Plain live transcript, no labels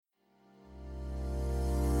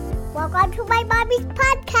Welcome to my mommy's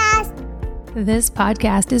podcast. This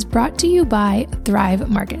podcast is brought to you by Thrive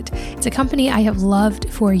Market. It's a company I have loved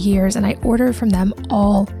for years, and I order from them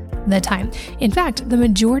all the time. In fact, the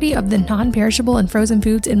majority of the non-perishable and frozen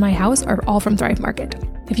foods in my house are all from Thrive Market.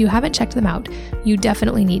 If you haven't checked them out, you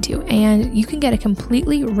definitely need to. And you can get a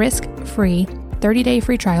completely risk-free 30-day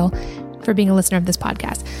free trial for being a listener of this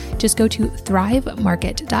podcast. Just go to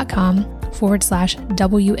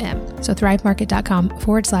thrivemarket.com/WM. So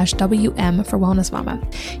thrivemarket.com/WM for Wellness Mama.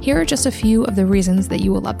 Here are just a few of the reasons that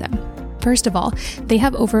you will love them. First of all, they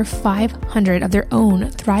have over 500 of their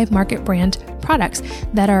own Thrive Market brand products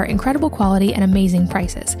that are incredible quality and amazing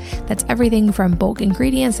prices. That's everything from bulk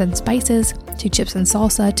ingredients and spices to chips and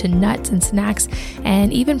salsa to nuts and snacks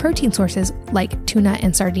and even protein sources like tuna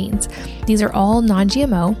and sardines. These are all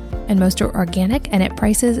non-GMO and most are organic and at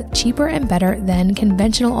prices cheaper and better than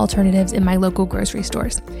conventional alternatives in my local grocery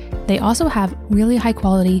stores. They also have really high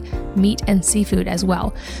quality meat and seafood as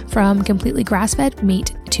well, from completely grass-fed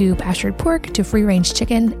meat to pastured pork to free-range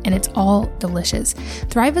chicken, and it's all delicious.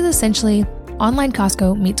 Thrive is essentially online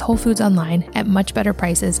Costco meets Whole Foods online at much better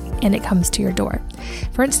prices, and it comes to your door.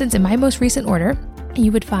 For instance, in my most recent order,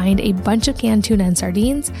 you would find a bunch of canned tuna and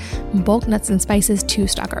sardines, bulk nuts and spices to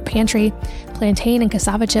stock our pantry, plantain and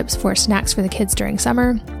cassava chips for snacks for the kids during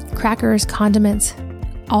summer, crackers, condiments,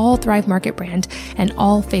 all Thrive Market brand and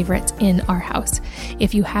all favorites in our house.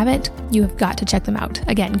 If you haven't, you have got to check them out.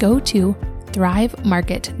 Again, go to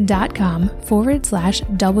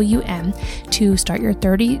thrivemarket.com/WM to start your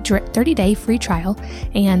 30-day free trial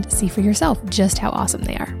and see for yourself just how awesome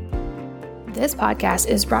they are. This podcast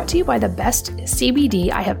is brought to you by the best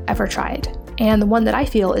CBD I have ever tried, and the one that I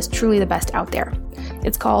feel is truly the best out there.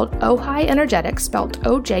 It's called CHI Energetics, spelled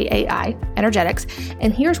OJAI, Energetics,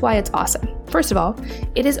 and here's why it's awesome. First of all,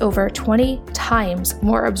 it is over 20 times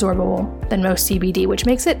more absorbable than most CBD, which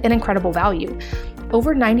makes it an incredible value.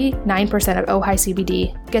 Over 99% of OHI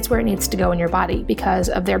CBD gets where it needs to go in your body because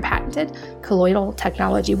of their patented colloidal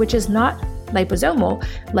technology, which is not liposomal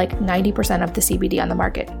like 90% of the CBD on the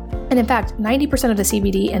market. And in fact, 90% of the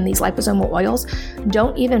CBD in these liposomal oils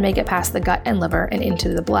don't even make it past the gut and liver and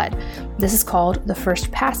into the blood. This is called the first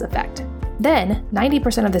pass effect. Then,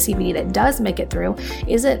 90% of the CBD that does make it through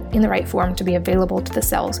isn't in the right form to be available to the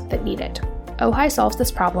cells that need it. OHI solves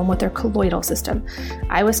this problem with their colloidal system.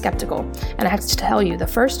 I was skeptical, and I have to tell you, the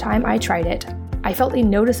first time I tried it, I felt a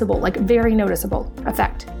noticeable, very noticeable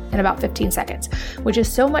effect in about 15 seconds, which is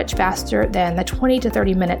so much faster than the 20 to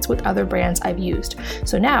 30 minutes with other brands I've used.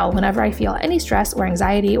 So now, whenever I feel any stress or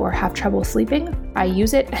anxiety or have trouble sleeping, I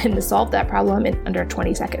use it and solve that problem in under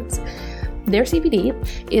 20 seconds. Their CBD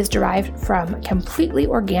is derived from completely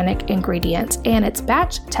organic ingredients, and it's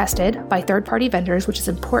batch tested by third-party vendors, which is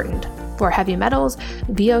important for heavy metals,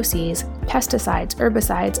 VOCs, pesticides,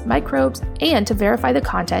 herbicides, microbes, and to verify the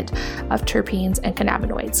content of terpenes and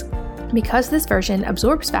cannabinoids. Because this version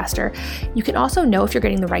absorbs faster, you can also know if you're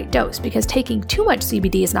getting the right dose, because taking too much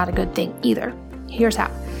CBD is not a good thing either. Here's how.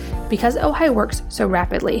 Because OHI works so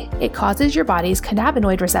rapidly, it causes your body's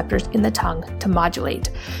cannabinoid receptors in the tongue to modulate.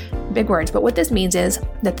 Big words, but what this means is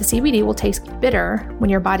that the CBD will taste bitter when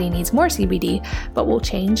your body needs more CBD, but will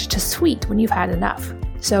change to sweet when you've had enough.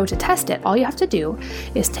 So to test it, all you have to do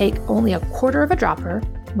is take only a quarter of a dropper,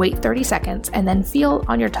 wait 30 seconds, and then feel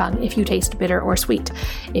on your tongue if you taste bitter or sweet.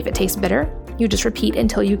 If it tastes bitter, you just repeat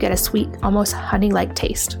until you get a sweet, almost honey-like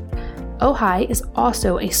taste. OHI is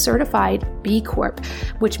also a certified B Corp,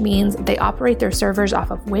 which means they operate their servers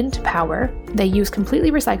off of wind power, they use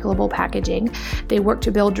completely recyclable packaging, they work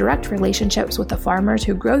to build direct relationships with the farmers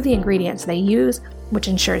who grow the ingredients they use, which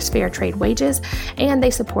ensures fair trade wages, and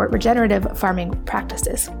they support regenerative farming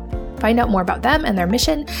practices. Find out more about them and their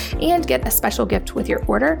mission and get a special gift with your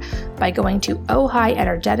order by going to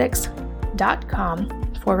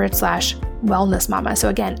ohienergetics.com/wellness mama. So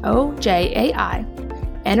again, OJAI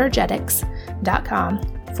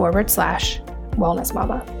energetics.com/wellness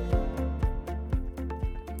mama.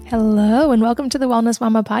 Hello, and welcome to the Wellness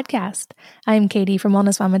Mama podcast. I'm Katie from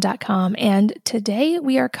wellnessmama.com, and today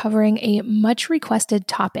we are covering a much requested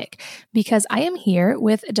topic because I am here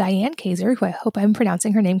with Diane Kazer, who I hope I'm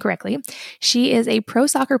pronouncing her name correctly. She is a pro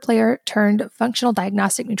soccer player turned functional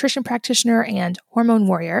diagnostic nutrition practitioner and hormone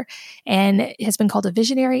warrior, and has been called a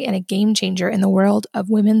visionary and a game changer in the world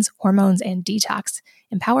of women's hormones and detox,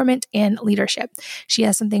 empowerment, and leadership. She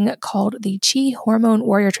has something called the CHI Hormone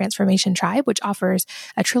Warrior Transformation Tribe, which offers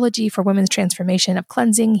a trilogy for women's transformation of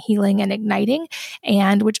cleansing, healing, and igniting,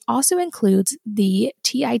 and which also includes the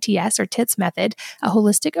TITS or TITS method, a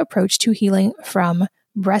holistic approach to healing from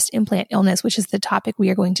breast implant illness, which is the topic we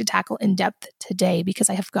are going to tackle in depth today because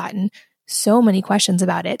I have gotten so many questions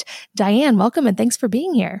about it. Diane, welcome and thanks for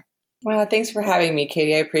being here. Well, thanks for having me,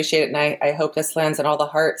 Katie. I appreciate it. And I hope this lands on all the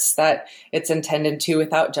hearts that it's intended to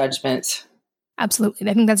without judgment. Absolutely.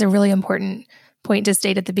 I think that's a really important point to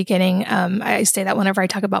state at the beginning. I say that whenever I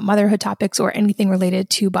talk about motherhood topics or anything related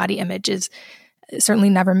to body image is certainly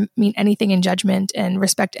never mean anything in judgment and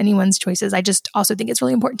respect anyone's choices. I just also think it's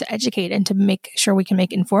really important to educate and to make sure we can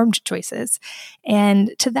make informed choices.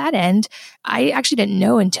 And to that end, I actually didn't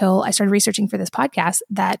know until I started researching for this podcast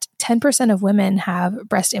that 10% of women have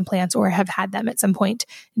breast implants or have had them at some point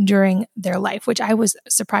during their life, which I was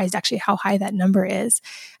surprised actually how high that number is.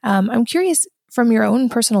 I'm curious from your own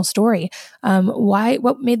personal story,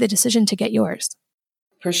 what made the decision to get yours?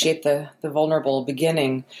 Appreciate the vulnerable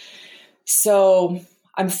beginning. So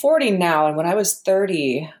I'm 40 now, and when I was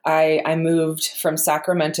 30, I moved from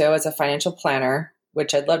Sacramento as a financial planner,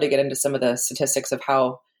 which I'd love to get into some of the statistics of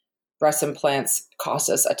how breast implants cost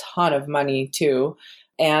us a ton of money too.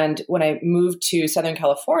 And when I moved to Southern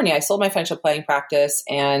California, I sold my financial planning practice,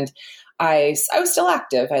 and I was still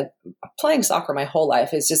active. Playing soccer my whole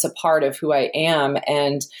life is just a part of who I am.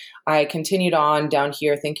 And I continued on down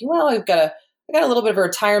here thinking, well, I got a little bit of a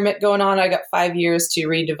retirement going on. I got 5 years to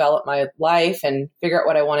redevelop my life and figure out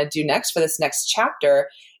what I want to do next for this next chapter.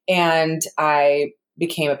 And I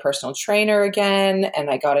became a personal trainer again,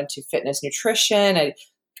 and I got into fitness nutrition.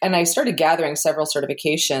 And I started gathering several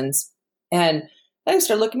certifications. And then I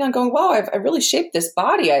started looking down going, wow, I've really shaped this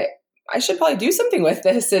body. I should probably do something with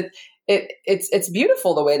this. It's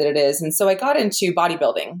beautiful the way that it is. And so I got into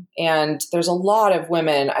bodybuilding, and there's a lot of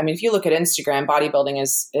women. I mean, if you look at Instagram, bodybuilding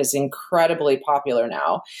is incredibly popular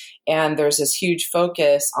now. And there's this huge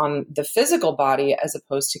focus on the physical body as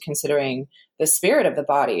opposed to considering the spirit of the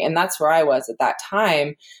body. And that's where I was at that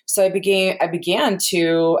time. So I began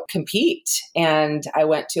to compete, and I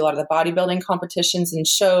went to a lot of the bodybuilding competitions and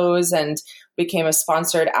shows and became a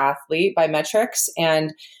sponsored athlete by Metrics.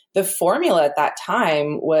 And the formula at that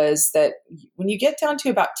time was that when you get down to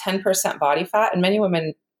about 10% body fat, and many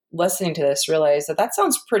women listening to this realize that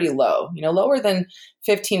sounds pretty low, lower than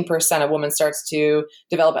 15%, a woman starts to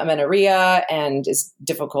develop amenorrhea and is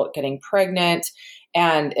difficult getting pregnant.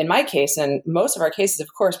 And in my case, and most of our cases,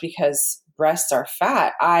 of course, because breasts are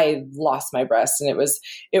fat, I lost my breasts. And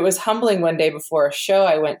it was humbling one day before a show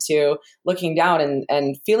I went to, looking down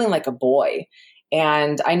and feeling like a boy.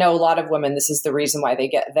 And I know a lot of women, this is the reason why they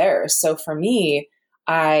get there. So for me,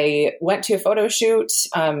 I went to a photo shoot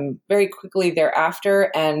very quickly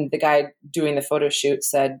thereafter. And the guy doing the photo shoot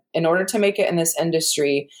said, in order to make it in this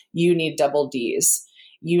industry, you need double Ds.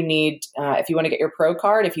 You need, if you want to get your pro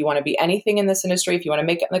card, if you want to be anything in this industry, if you want to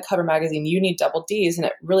make it in the cover magazine, you need double Ds. And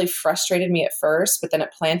it really frustrated me at first, but then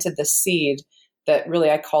it planted the seed that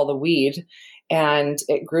really I call the weed. And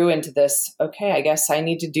it grew into this, okay, I guess I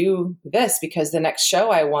need to do this, because the next show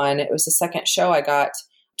I won, it was the second show I got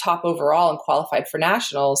top overall and qualified for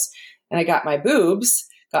nationals. And I got my boobs,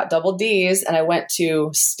 got double Ds, and I went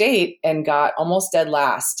to state and got almost dead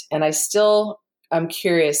last. And I still, I'm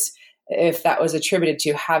curious if that was attributed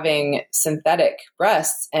to having synthetic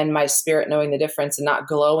breasts and my spirit knowing the difference and not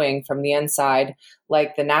glowing from the inside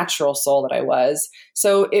like the natural soul that I was.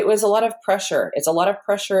 So it was a lot of pressure. It's a lot of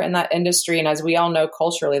pressure in that industry. And as we all know,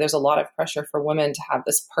 culturally, there's a lot of pressure for women to have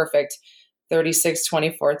this perfect 36,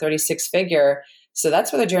 24, 36 figure. So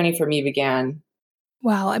that's where the journey for me began.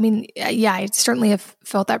 Wow. I mean, yeah, I certainly have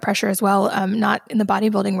felt that pressure as well. Not in the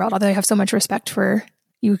bodybuilding world, although I have so much respect for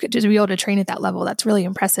you could just be able to train at that level. That's really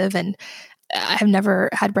impressive. And I have never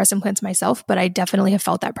had breast implants myself, but I definitely have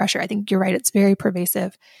felt that pressure. I think you're right. It's very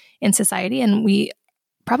pervasive in society. And we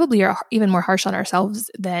probably are even more harsh on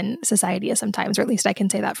ourselves than society is sometimes, or at least I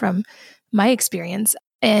can say that from my experience.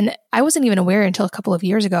 And I wasn't even aware until a couple of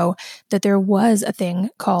years ago that there was a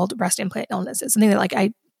thing called breast implant illness. It's something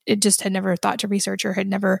that it just had never thought to research or had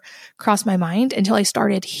never crossed my mind until I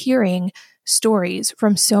started hearing stories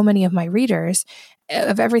from so many of my readers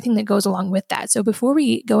of everything that goes along with that. So before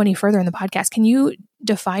we go any further in the podcast, can you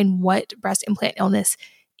define what breast implant illness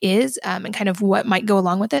is and kind of what might go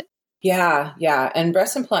along with it? Yeah. And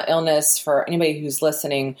breast implant illness, for anybody who's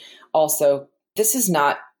listening, also, this is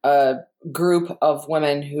not a group of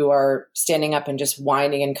women who are standing up and just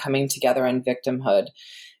whining and coming together in victimhood.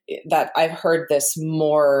 That I've heard this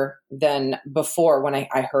more than before when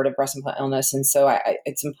I heard of breast implant illness. And so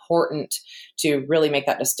it's important to really make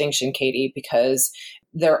that distinction, Katie, because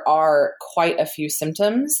there are quite a few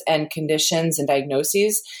symptoms and conditions and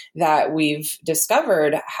diagnoses that we've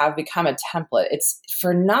discovered have become a template. It's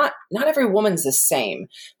for not every woman's the same,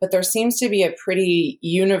 but there seems to be a pretty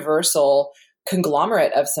universal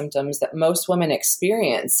conglomerate of symptoms that most women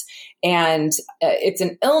experience. And it's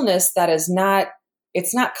an illness that is not,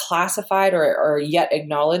 it's not classified or yet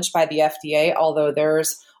acknowledged by the FDA, although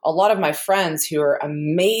there's a lot of my friends who are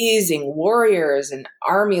amazing warriors and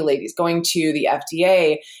army ladies going to the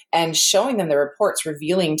FDA and showing them the reports,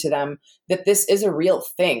 revealing to them that this is a real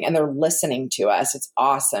thing, and they're listening to us. It's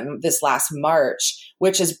awesome. This last March,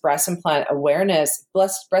 which is Breast Implant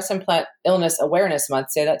Illness Awareness Month,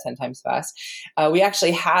 say that 10 times fast, we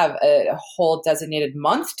actually have a whole designated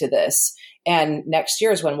month to this. And next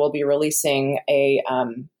year is when we'll be releasing a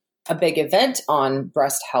big event on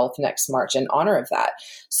breast health next March in honor of that.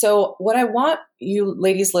 So what I want you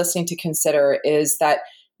ladies listening to consider is that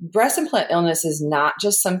breast implant illness is not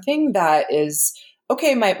just something that is,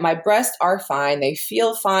 okay, my breasts are fine. They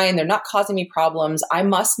feel fine. They're not causing me problems. I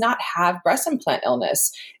must not have breast implant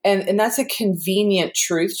illness. And that's a convenient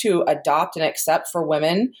truth to adopt and accept for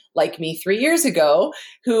women like me 3 years ago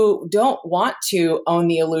who don't want to own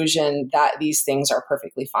the illusion that these things are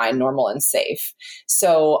perfectly fine, normal, and safe.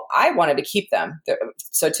 So I wanted to keep them.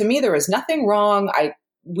 So to me, there was nothing wrong.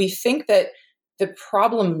 We think that the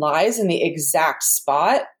problem lies in the exact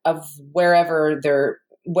spot of wherever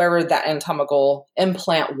that anatomical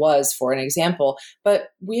implant was, for an example. But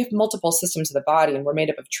we have multiple systems of the body, and we're made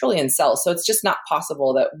up of trillion cells. So it's just not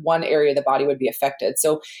possible that one area of the body would be affected.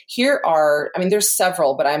 So here are, there's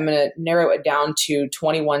several, but I'm going to narrow it down to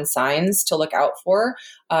 21 signs to look out for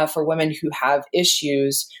women who have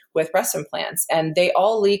issues with breast implants. And they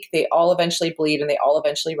all leak, they all eventually bleed, and they all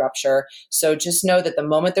eventually rupture. So just know that the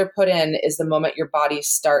moment they're put in is the moment your body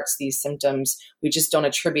starts these symptoms. We just don't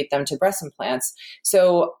attribute them to breast implants.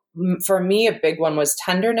 So for me, a big one was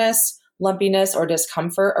tenderness, lumpiness, or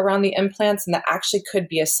discomfort around the implants. And that actually could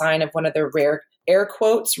be a sign of one of the rare, air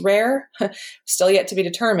quotes, rare, still yet to be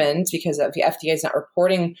determined because the FDA is not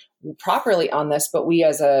reporting properly on this, but we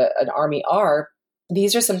as an Army are.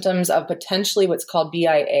 These are symptoms of potentially what's called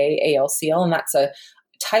BIA-ALCL, and that's a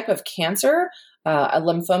type of cancer, a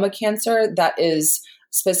lymphoma cancer that is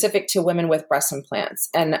specific to women with breast implants.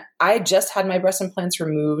 And I just had my breast implants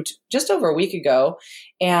removed just over a week ago,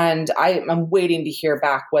 and I'm waiting to hear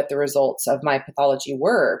back what the results of my pathology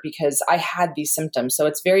were because I had these symptoms. So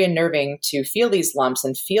it's very unnerving to feel these lumps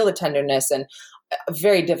and feel the tenderness, and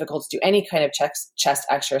very difficult to do any kind of chest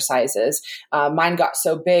exercises. Mine got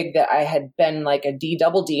so big that I had been like a D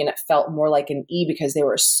double D, and it felt more like an E because they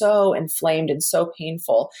were so inflamed and so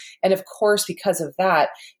painful. And of course, because of that,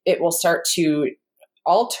 it will start to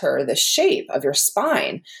alter the shape of your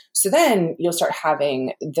spine. So then you'll start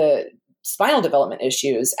having the spinal development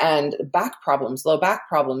issues and back problems, low back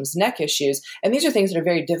problems, neck issues. And these are things that are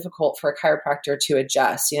very difficult for a chiropractor to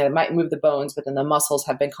adjust. It might move the bones, but then the muscles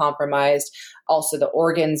have been compromised. Also, the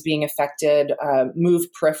organs being affected move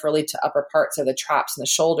peripherally to upper parts of the traps and the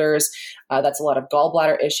shoulders. That's a lot of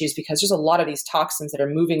gallbladder issues because there's a lot of these toxins that are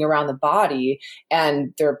moving around the body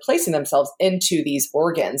and they're placing themselves into these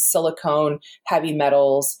organs, silicone, heavy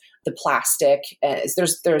metals, the plastic.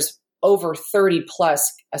 There's over 30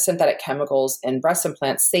 plus synthetic chemicals in breast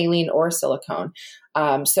implants, saline or silicone.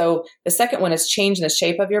 So the second one is changing the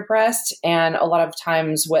shape of your breast. And a lot of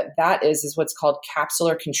times what that is what's called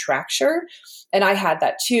capsular contracture. And I had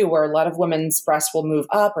that too, where a lot of women's breasts will move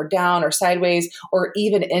up or down or sideways or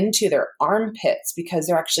even into their armpits because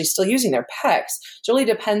they're actually still using their pecs. So it really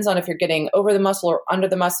depends on if you're getting over the muscle or under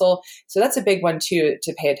the muscle. So that's a big one too,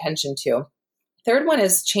 to pay attention to. Third one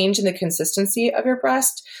is change in the consistency of your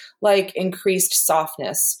breast, like increased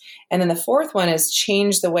softness. And then the fourth one is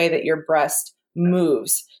change the way that your breast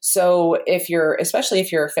moves. So especially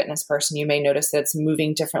if you're a fitness person, you may notice that it's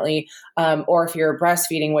moving differently. Or if you're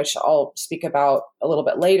breastfeeding, which I'll speak about a little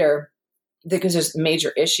bit later, because there's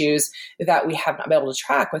major issues that we have not been able to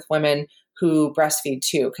track with women who breastfeed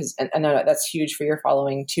too, because I know that's huge for your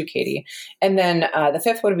following too, Katie. And then the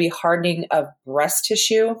fifth would be hardening of breast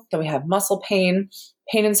tissue. Then we have muscle pain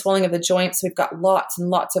and swelling of the joints. We've got lots and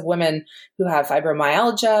lots of women who have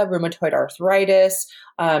fibromyalgia, rheumatoid arthritis.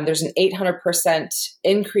 There's an 800%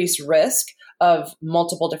 increased risk of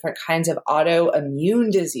multiple different kinds of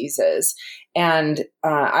autoimmune diseases. And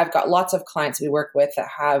I've got lots of clients we work with that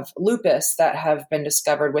have lupus that have been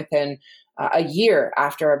discovered within a year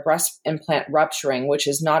after a breast implant rupturing, which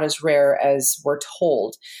is not as rare as we're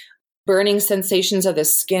told. Burning sensations of the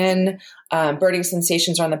skin, burning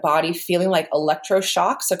sensations around the body, feeling like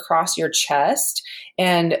electroshocks across your chest.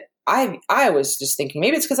 And I was just thinking,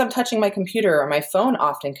 maybe it's because I'm touching my computer or my phone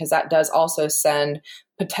often, because that does also send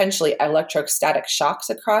potentially electrostatic shocks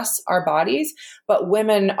across our bodies. But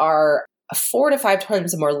women are 4 to 5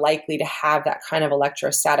 times more likely to have that kind of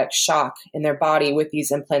electrostatic shock in their body with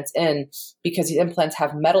these implants in, because these implants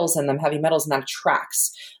have metals in them, heavy metals, and that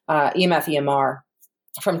attracts EMF, EMR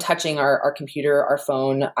from touching our computer, our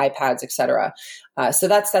phone, iPads, etc. So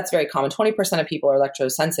that's very common. 20% of people are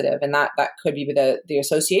electrosensitive, and that could be the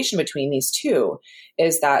association between these two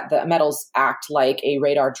is that the metals act like a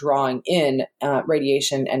radar drawing in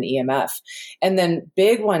radiation and EMF. And then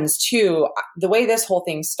big ones too. The way this whole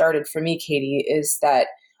thing started for me, Katie, is that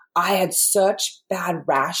I had such bad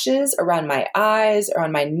rashes around my eyes,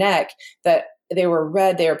 around my neck, that they were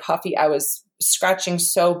red, they were puffy. I was scratching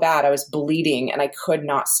so bad. I was bleeding and I could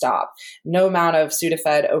not stop. No amount of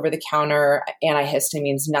Sudafed over the counter,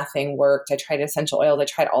 antihistamines, nothing worked. I tried essential oils. I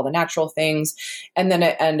tried all the natural things. And then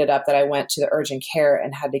it ended up that I went to the urgent care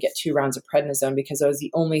and had to get 2 rounds of prednisone because it was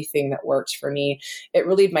the only thing that worked for me. It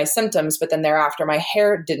relieved my symptoms, but then thereafter my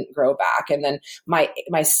hair didn't grow back. And then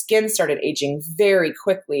my skin started aging very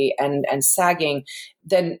quickly and sagging.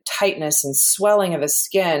 Then tightness and swelling of the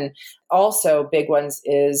skin. Also, big ones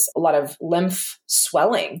is a lot of lymph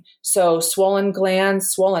swelling. So swollen glands,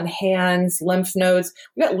 swollen hands, lymph nodes.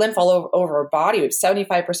 We got lymph all over our body.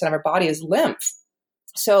 75% of our body is lymph.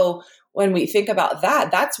 So when we think about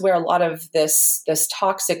that, that's where a lot of this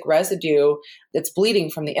toxic residue that's bleeding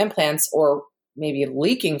from the implants or maybe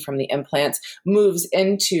leaking from the implants moves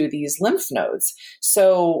into these lymph nodes.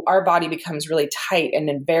 So our body becomes really tight and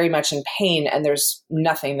then very much in pain, and there's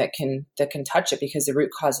nothing that can touch it because the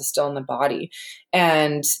root cause is still in the body.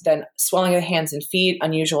 And then swelling of the hands and feet,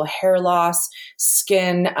 unusual hair loss,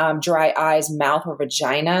 skin, dry eyes, mouth or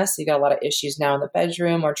vagina. So you got a lot of issues now in the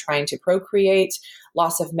bedroom or trying to procreate.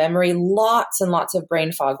 Loss of memory, lots and lots of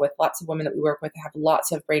brain fog. With lots of women that we work with have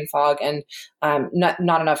lots of brain fog, and not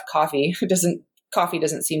enough coffee. Coffee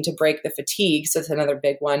doesn't seem to break the fatigue, so it's another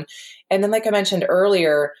big one. And then, like I mentioned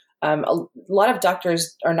earlier, a lot of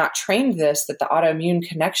doctors are not trained that the autoimmune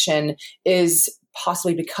connection is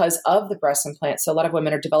possibly because of the breast implant. So a lot of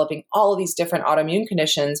women are developing all of these different autoimmune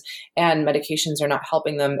conditions, and medications are not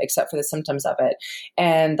helping them except for the symptoms of it.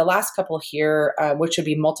 And the last couple here, which would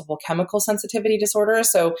be multiple chemical sensitivity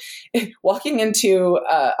disorders. So walking into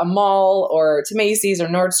a mall or to Macy's or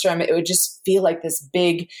Nordstrom, it would just feel like this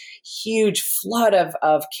big, huge flood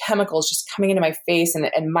of chemicals just coming into my face,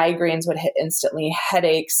 and migraines would hit instantly,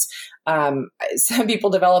 headaches. Some people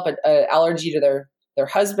develop an allergy to their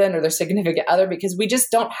husband or their significant other because we just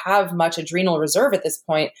don't have much adrenal reserve at this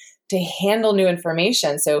point to handle new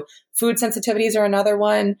information. So food sensitivities are another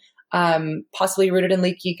one, possibly rooted in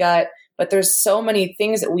leaky gut. But there's so many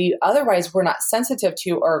things that we otherwise were not sensitive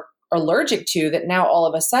to or allergic to that now all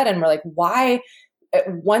of a sudden we're like, why?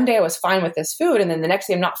 One day I was fine with this food, and then the next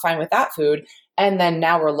day I'm not fine with that food. And then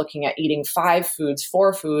now we're looking at eating 5 foods,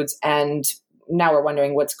 4 foods, and now we're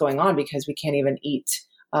wondering what's going on because we can't even eat,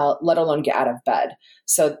 let alone get out of bed.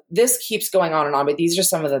 So this keeps going on and on, but these are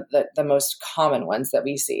some of the most common ones that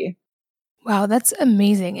we see. Wow, that's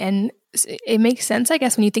amazing. And it makes sense, I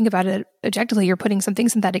guess, when you think about it objectively. You're putting something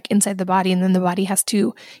synthetic inside the body, and then the body has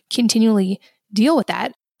to continually deal with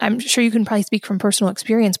that. I'm sure you can probably speak from personal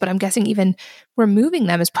experience, but I'm guessing even removing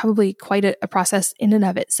them is probably quite a process in and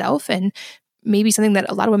of itself, and maybe something that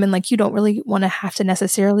a lot of women like you don't really want to have to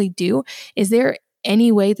necessarily do. Is there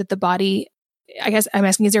any way that the body, I guess I'm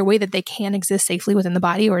asking, is there a way that they can exist safely within the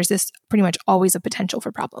body, or is this pretty much always a potential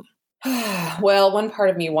for problem? Well, one part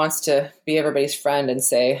of me wants to be everybody's friend and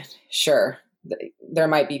say, sure, there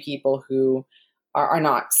might be people who are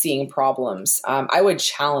not seeing problems. I would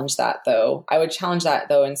challenge that though.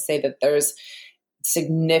 And say that there's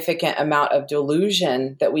significant amount of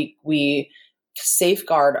delusion that we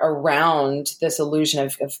safeguard around this illusion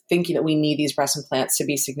of thinking that we need these breast implants to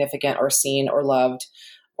be significant or seen or loved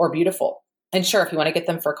or beautiful. And sure, if you want to get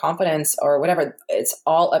them for confidence or whatever, it's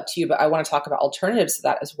all up to you. But I want to talk about alternatives to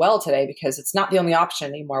that as well today, because it's not the only option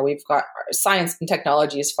anymore. We've got science and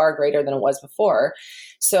technology is far greater than it was before.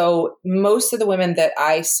 So most of the women that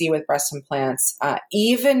I see with breast implants,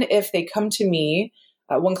 even if they come to me,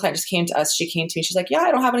 one client just came to us. She came to me. She's like, yeah,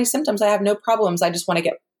 I don't have any symptoms. I have no problems. I just want to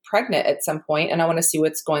get pregnant at some point, and I want to see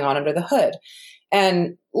what's going on under the hood.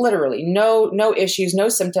 And literally no issues, no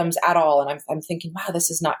symptoms at all. And I'm thinking, wow,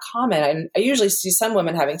 this is not common. I usually see some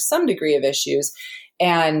women having some degree of issues.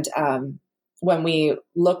 And when we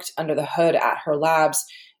looked under the hood at her labs,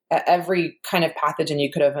 every kind of pathogen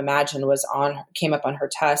you could have imagined came up on her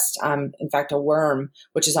test. In fact, a worm,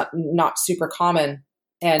 which is not super common.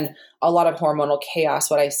 And a lot of hormonal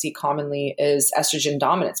chaos. What I see commonly is estrogen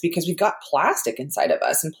dominance, because we've got plastic inside of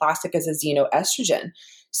us, and plastic is a xenoestrogen.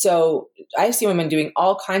 So I see women doing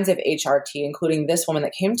all kinds of HRT, including this woman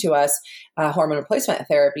that came to us, hormone replacement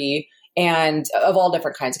therapy, and of all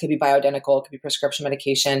different kinds. It could be bioidentical, it could be prescription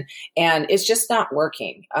medication, and it's just not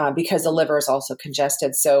working because the liver is also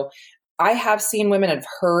congested. So I have seen women, I've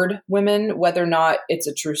heard women, whether or not it's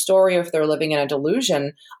a true story or if they're living in a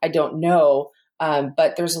delusion, I don't know.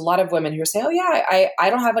 But there's a lot of women who say, oh yeah, I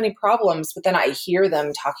don't have any problems. But then I hear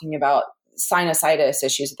them talking about sinusitis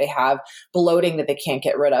issues that they have, bloating that they can't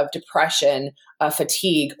get rid of, depression,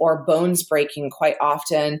 fatigue, or bones breaking quite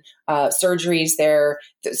often, surgeries there.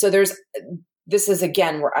 So this is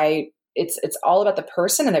again where it's all about the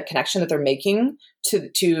person and the connection that they're making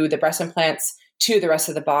to the breast implants to the rest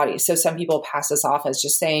of the body. So some people pass this off as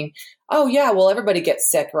just saying, oh yeah, well, everybody gets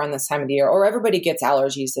sick around this time of the year, or everybody gets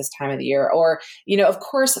allergies this time of the year. Or, of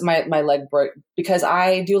course my leg broke because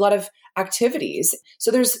I do a lot of activities. So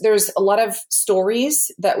there's a lot of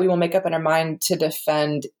stories that we will make up in our mind to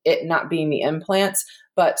defend it not being the implants.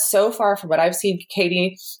 But so far from what I've seen,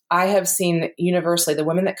 Katie, I have seen universally the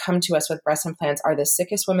women that come to us with breast implants are the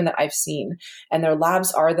sickest women that I've seen. And their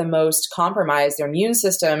labs are the most compromised. Their immune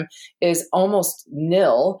system is almost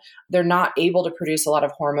nil. They're not able to produce a lot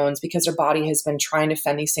of hormones because their body has been trying to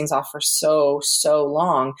fend these things off for so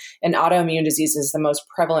long. And autoimmune disease is the most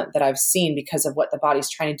prevalent that I've seen because of what the body's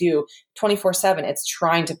trying to do 24/7. It's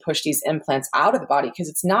trying to push these implants out of the body because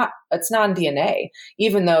it's not in DNA,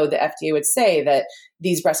 even though the FDA would say that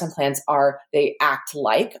these breast implants they act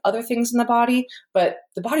like other things in the body, but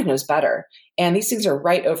the body knows better. And these things are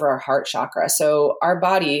right over our heart chakra. So our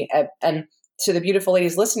body, and to the beautiful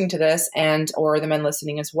ladies listening to this or the men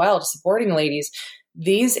listening as well, to supporting ladies,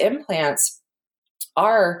 these implants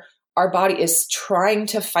our body is trying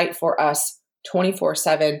to fight for us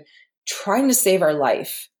 24/7, trying to save our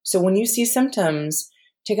life. So when you see symptoms,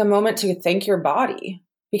 take a moment to thank your body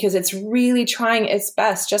because it's really trying its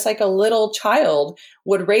best, just like a little child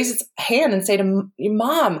would raise its hand and say to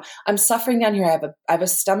Mom, I'm suffering down here. I have a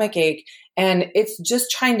stomach ache. And it's just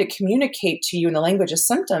trying to communicate to you in the language of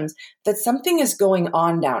symptoms that something is going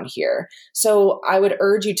on down here. So I would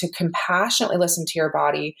urge you to compassionately listen to your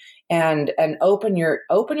body and open your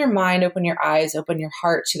mind, open your eyes, open your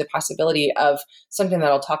heart to the possibility of something that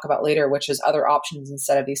I'll talk about later, which is other options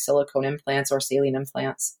instead of these silicone implants or saline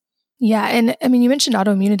implants. Yeah. And I mean, you mentioned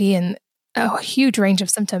autoimmunity and a huge range of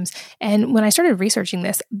symptoms. And when I started researching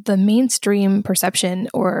this, the mainstream perception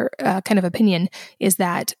or kind of opinion is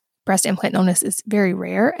that breast implant illness is very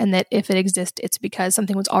rare, and that if it exists, it's because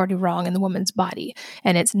something was already wrong in the woman's body,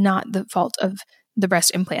 and it's not the fault of the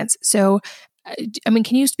breast implants. So, I mean,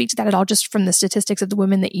 can you speak to that at all, just from the statistics of the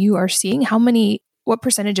women that you are seeing? What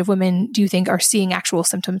percentage of women do you think are seeing actual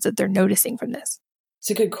symptoms that they're noticing from this?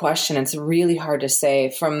 It's a good question. It's really hard to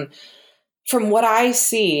say. From what I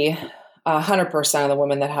see, 100% of the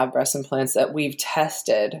women that have breast implants that we've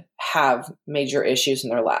tested have major issues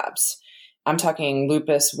in their labs. I'm talking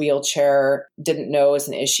lupus, wheelchair, didn't know was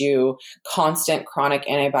an issue, constant chronic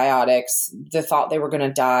antibiotics, the thought they were going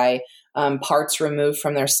to die, parts removed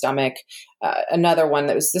from their stomach. Another one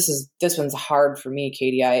this one's hard for me,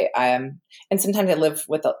 Katie. I am, and sometimes I live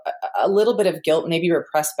with a little bit of guilt, maybe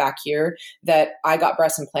repressed back here, that I got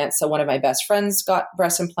breast implants. So one of my best friends got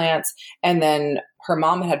breast implants, and then her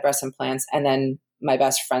mom had breast implants, and then my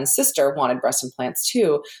best friend's sister wanted breast implants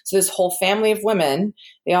too. So this whole family of women,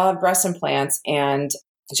 they all have breast implants, and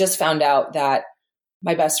just found out that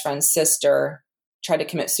my best friend's sister tried to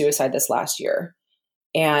commit suicide this last year.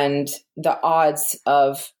 And the odds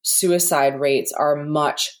of suicide rates are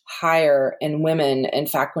much higher in women. In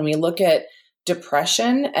fact, when we look at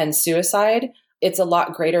depression and suicide, it's a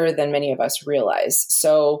lot greater than many of us realize.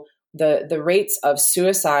 So the rates of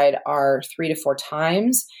suicide are 3 to 4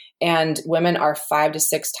 times, and women are 5 to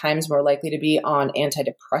 6 times more likely to be on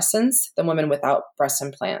antidepressants than women without breast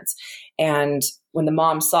implants. And when the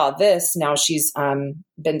mom saw this, now she's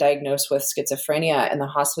been diagnosed with schizophrenia in the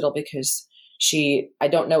hospital because I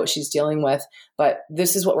don't know what she's dealing with, but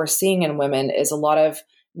this is what we're seeing in women is a lot of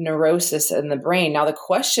neurosis in the brain. Now the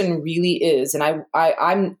question really is,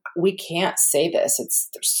 and we can't say this,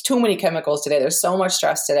 there's too many chemicals today. There's so much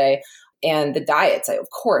stress today, and the diets, of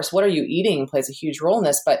course, what are you eating plays a huge role in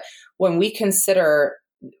this. But when we consider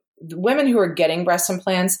the women who are getting breast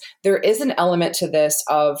implants, there is an element to this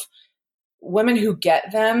of women who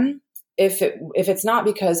get them. If it's not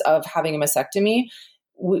because of having a mastectomy,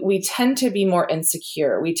 we tend to be more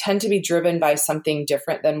insecure. We tend to be driven by something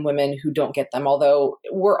different than women who don't get them. Although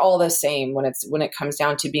we're all the same when it comes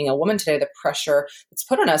down to being a woman today, the pressure that's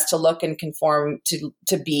put on us to look and conform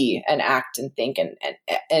to be and act and think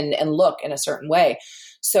and look in a certain way.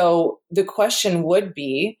 So the question would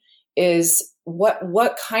be, is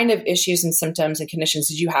what kind of issues and symptoms and conditions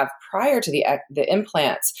did you have prior to the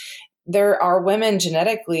implants? there are women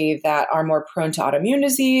genetically that are more prone to autoimmune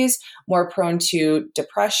disease, more prone to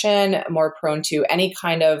depression, more prone to any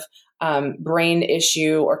kind of brain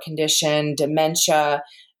issue or condition, dementia,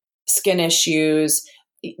 skin issues.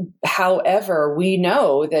 However, we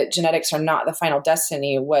know that genetics are not the final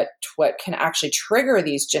destiny. What can actually trigger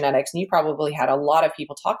these genetics, and you probably had a lot of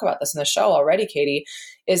people talk about this in the show already, Katie,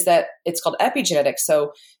 is that it's called epigenetics.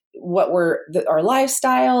 So what our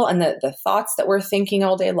lifestyle and the thoughts that we're thinking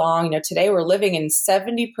all day long. Today we're living in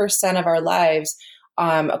 70% of our lives,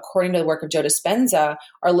 according to the work of Joe Dispenza,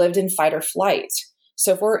 are lived in fight or flight.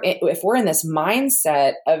 So if we're in this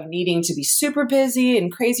mindset of needing to be super busy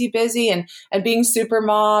and crazy busy and being super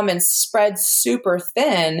mom and spread super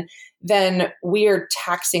thin, then we are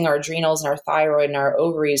taxing our adrenals and our thyroid and our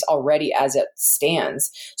ovaries already as it stands.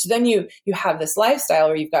 So then you have this lifestyle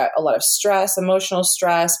where you've got a lot of stress, emotional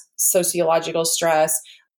stress, sociological stress,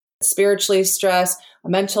 spiritually stress,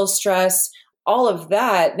 mental stress, all of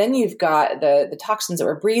that. Then you've got the toxins that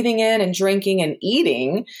we're breathing in and drinking and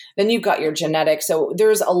eating. Then you've got your genetics. So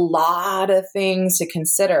there's a lot of things to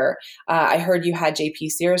consider. I heard you had JP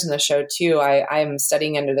Sears in the show too. I'm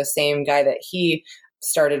studying under the same guy that he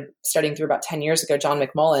started studying through about 10 years ago, John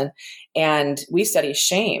McMullen. And we study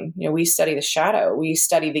shame. We study the shadow. We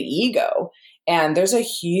study the ego. And there's a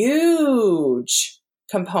huge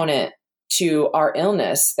component to our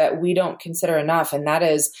illness that we don't consider enough. And that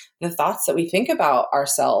is the thoughts that we think about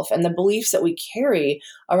ourselves and the beliefs that we carry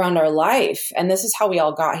around our life. And this is how we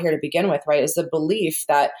all got here to begin with, right? Is the belief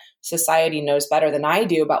that society knows better than I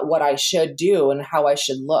do about what I should do and how I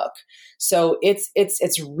should look. So it's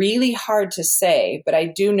really hard to say, but I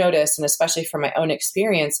do notice, and especially from my own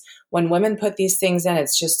experience, when women put these things in,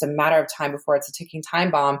 it's just a matter of time before it's a ticking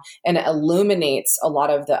time bomb, and it illuminates a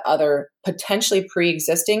lot of the other potentially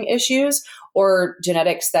pre-existing issues or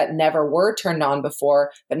genetics that never were turned on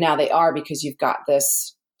before, but now they are because you've got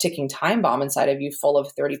this ticking time bomb inside of you full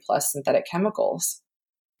of 30 plus synthetic chemicals.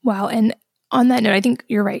 Wow. And on that note, I think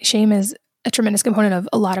you're right. Shame is a tremendous component of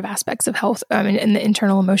a lot of aspects of health and the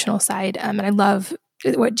internal emotional side. And I love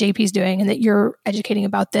what JP's doing and that you're educating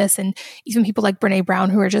about this, and even people like Brene Brown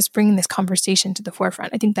who are just bringing this conversation to the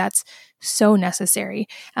forefront. I think that's so necessary.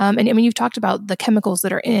 And I mean, you've talked about the chemicals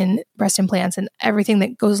that are in breast implants and everything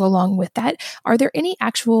that goes along with that. Are there any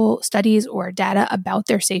actual studies or data about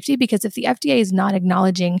their safety? Because if the FDA is not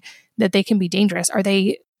acknowledging that they can be dangerous,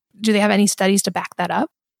 do they have any studies to back that up?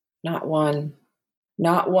 Not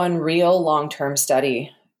one real long-term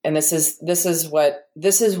study. And this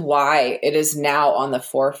is why it is now on the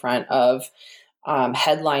forefront of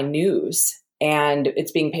headline news, and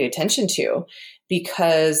it's being paid attention to,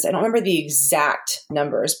 because I don't remember the exact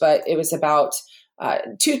numbers, but it was about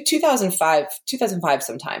 2005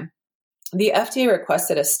 sometime. The FDA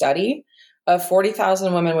requested a study of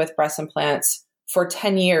 40,000 women with breast implants for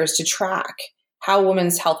 10 years to track how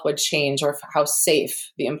women's health would change or how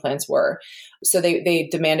safe the implants were. So they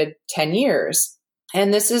demanded 10 years.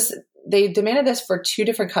 And they demanded this for two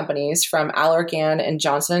different companies, from Allergan and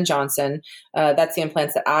Johnson & Johnson. That's the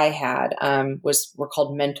implants that I had, were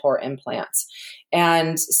called Mentor implants.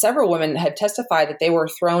 And several women had testified that they were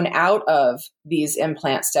thrown out of these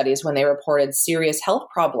implant studies when they reported serious health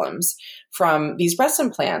problems from these breast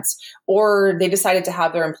implants, or they decided to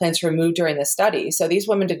have their implants removed during the study. So these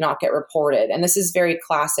women did not get reported. And this is very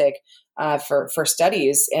classic for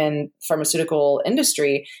studies in pharmaceutical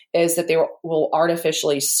industry, is that they will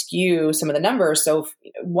artificially skew some of the numbers. So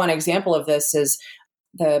one example of this is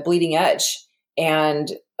the bleeding edge,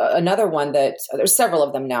 and another one that there's several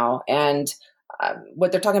of them now. And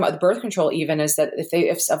what they're talking about with birth control even is that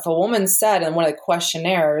if a woman said in one of the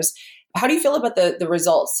questionnaires, how do you feel about the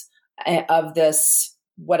results of this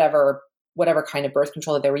whatever kind of birth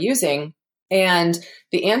control that they were using? And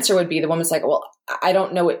the answer would be, the woman's like, well, I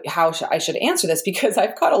don't know how I should answer this, because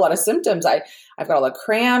I've got a lot of symptoms. I've got a lot of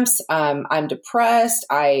cramps. I'm depressed.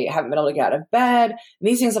 I haven't been able to get out of bed. And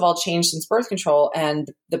these things have all changed since birth control.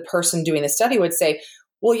 And the person doing the study would say,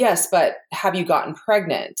 well, yes, but have you gotten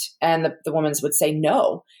pregnant? And the woman would say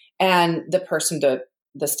no. And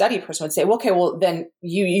the study person would say, well, okay, well, then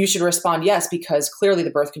you should respond yes, because clearly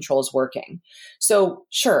the birth control is working. So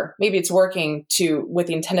sure, maybe it's working with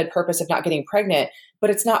the intended purpose of not getting pregnant,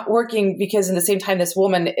 but it's not working because in the same time, this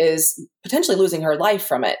woman is potentially losing her life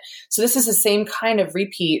from it. So this is the same kind of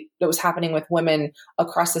repeat that was happening with women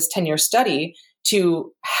across this 10-year study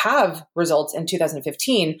to have results in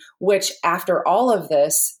 2015, which after all of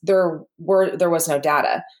this, there was no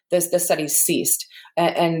data. The study ceased.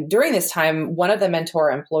 And during this time, one of the Mentor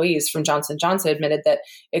employees from Johnson & Johnson admitted that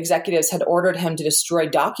executives had ordered him to destroy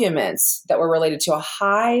documents that were related to a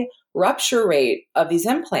high rupture rate of these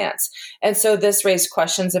implants. And so this raised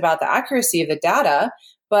questions about the accuracy of the data,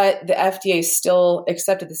 but the FDA still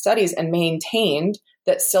accepted the studies and maintained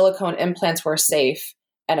that silicone implants were safe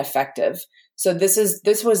and effective. So this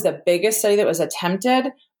was the biggest study that was attempted,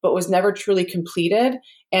 but was never truly completed.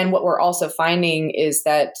 And what we're also finding is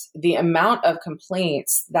that the amount of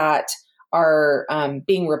complaints that are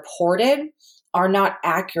being reported are not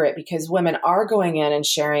accurate, because women are going in and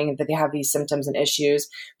sharing that they have these symptoms and issues,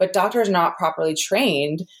 but doctors are not properly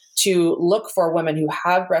trained to look for women who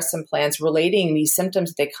have breast implants relating these symptoms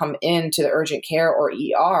that they come into the urgent care or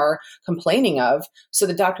ER complaining of. So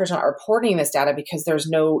the doctors aren't reporting this data because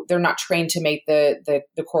they're not trained to make the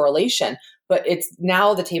correlation. But it's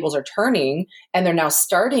now the tables are turning, and they're now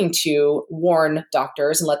starting to warn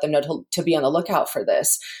doctors and let them know to be on the lookout for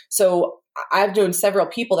this. So I've known several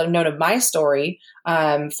people that have known of my story,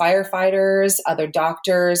 firefighters, other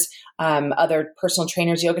doctors, other personal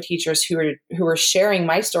trainers, yoga teachers who are sharing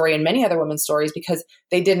my story and many other women's stories because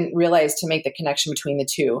they didn't realize to make the connection between the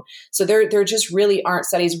two. So there just really aren't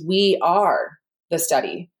studies. We are the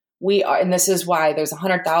study. We are, and this is why there's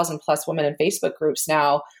 100,000 plus women in Facebook groups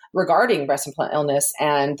now regarding breast implant illness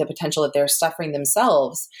and the potential that they're suffering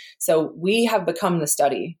themselves. So we have become the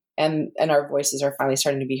study. And our voices are finally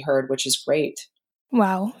starting to be heard, which is great.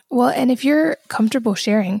 Wow. Well, and if you're comfortable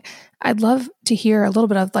sharing, I'd love to hear a little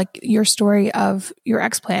bit of like your story of your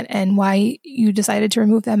explant and why you decided to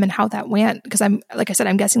remove them and how that went. Because like I said,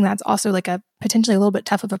 I'm guessing that's also like a potentially a little bit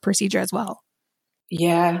tough of a procedure as well.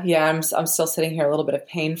 Yeah. I'm still sitting here a little bit of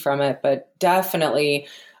pain from it, but definitely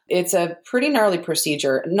it's a pretty gnarly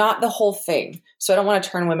procedure, not the whole thing. So I don't want to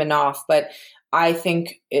turn women off, but I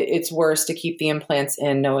think it's worse to keep the implants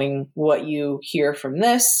in, knowing what you hear from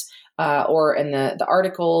this or in the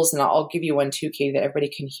articles. And I'll give you one too, Katie, that everybody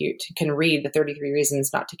can read, the 33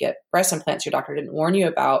 reasons not to get breast implants your doctor didn't warn you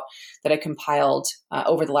about, that I compiled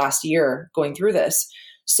over the last year going through this.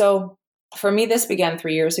 So for me, this began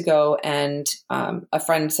 3 years ago, and a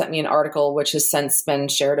friend sent me an article, which has since been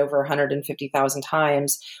shared over 150,000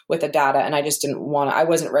 times with the data. And I just I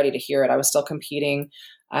wasn't ready to hear it. I was still competing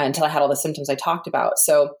until I had all the symptoms I talked about.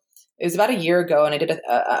 So it was about a year ago, and I did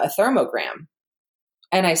a thermogram,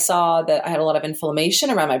 and I saw that I had a lot of inflammation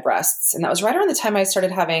around my breasts. And that was right around the time I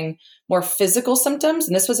started having more physical symptoms.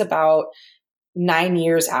 And this was about 9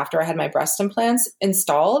 years after I had my breast implants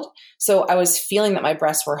installed. So I was feeling that my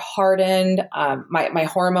breasts were hardened. My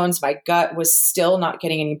hormones, my gut was still not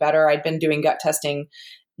getting any better. I'd been doing gut testing,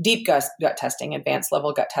 deep gut testing, advanced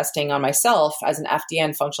level gut testing on myself as an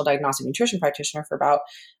FDN, functional diagnostic nutrition practitioner, for about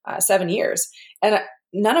 7 years. And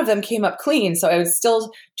none of them came up clean. So I would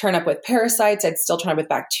still turn up with parasites. I'd still turn up with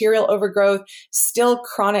bacterial overgrowth, still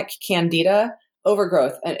chronic candida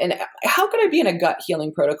overgrowth. And how could I be in a gut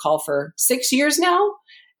healing protocol for 6 years now?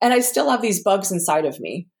 And I still have these bugs inside of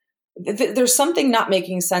me. There's something not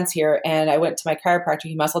making sense here. And I went to my chiropractor,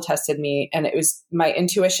 he muscle tested me, and it was my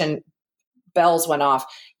intuition bells went off.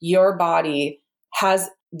 Your body has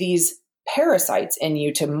these parasites in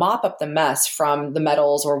you to mop up the mess from the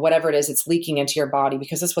metals or whatever it is that's leaking into your body,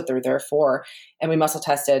 because that's what they're there for. And we muscle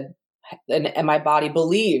tested, and my body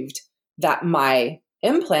believed that my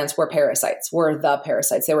implants were the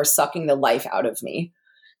parasites. They were sucking the life out of me.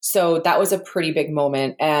 So that was a pretty big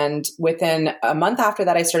moment. And within a month after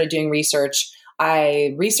that, I started doing research.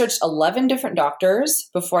 I researched 11 different doctors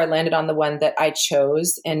before I landed on the one that I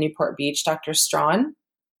chose in Newport Beach, Dr. Strawn.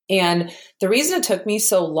 And the reason it took me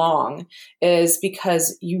so long is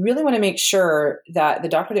because you really want to make sure that the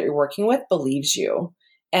doctor that you're working with believes you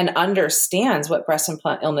and understands what breast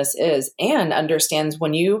implant illness is, and understands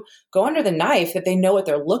when you go under the knife that they know what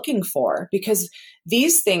they're looking for, because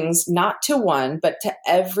these things, not to one, but to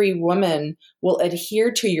every woman, will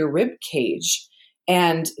adhere to your rib cage.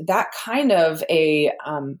 And that kind of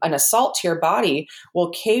an assault to your body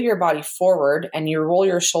will cave your body forward, and you roll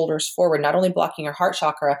your shoulders forward, not only blocking your heart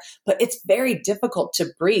chakra, but it's very difficult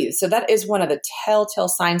to breathe. So that is one of the telltale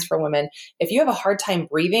signs for women. If you have a hard time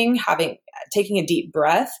breathing, taking a deep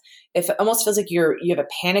breath, if it almost feels like you have a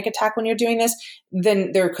panic attack when you're doing this,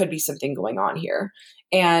 then there could be something going on here.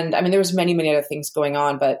 And I mean, there was many, many other things going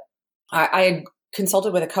on, but I had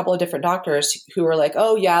consulted with a couple of different doctors who were like,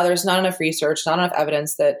 oh yeah, there's not enough research, not enough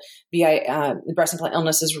evidence that breast implant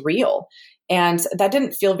illness is real. And that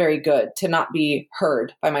didn't feel very good to not be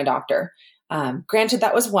heard by my doctor. Granted,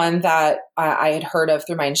 that was one that I had heard of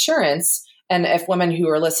through my insurance. And if women who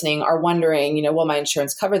are listening are wondering, will my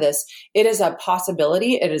insurance cover this? It is a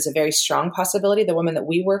possibility. It is a very strong possibility. The women that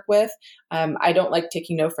we work with, I don't like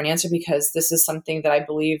taking no for an answer, because this is something that I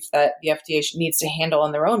believe that the FDA needs to handle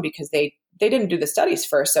on their own, because they didn't do the studies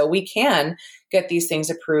first. So we can get these things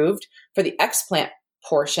approved for the explant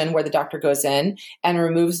portion, where the doctor goes in and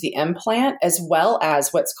removes the implant, as well as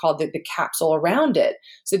what's called the capsule around it.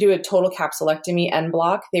 So do a total capsulectomy en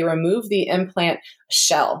bloc. They remove the implant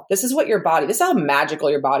shell. This is how magical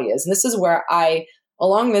your body is. And this is where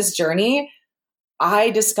along this journey, I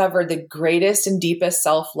discovered the greatest and deepest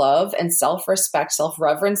self-love and self-respect,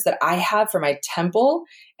 self-reverence that I have for my temple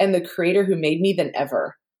and the creator who made me than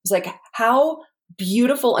ever. It's like, how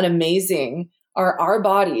beautiful and amazing are our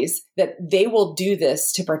bodies that they will do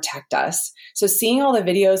this to protect us. So seeing all the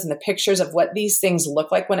videos and the pictures of what these things look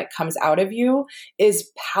like when it comes out of you is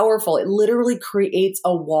powerful. It literally creates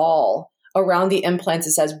a wall around the implants.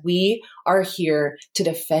 It says, we are here to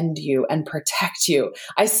defend you and protect you.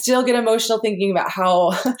 I still get emotional thinking about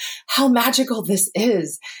how magical this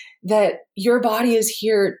is, that your body is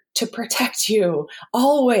here to protect you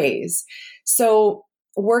always. So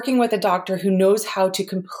working with a doctor who knows how to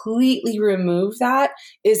completely remove that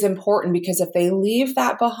is important, because if they leave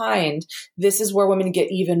that behind, this is where women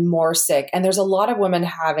get even more sick. And there's a lot of women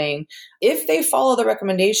if they follow the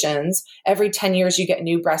recommendations, every 10 years you get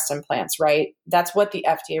new breast implants, right? That's what the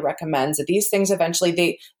FDA recommends. That these things eventually,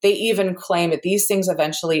 they even claim that these things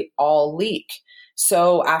eventually all leak.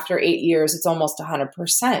 So after 8 years, it's almost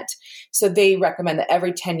 100%. So they recommend that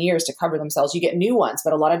every 10 years to cover themselves, you get new ones.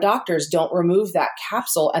 But a lot of doctors don't remove that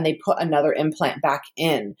capsule and they put another implant back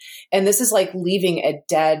in. And this is like leaving a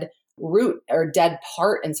dead root or dead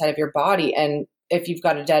part inside of your body. And if you've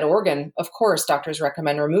got a dead organ, of course, doctors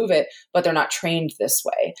recommend remove it, but they're not trained this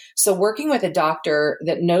way. So working with a doctor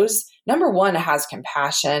that knows, number one, has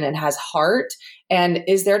compassion and has heart and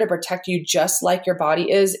is there to protect you just like your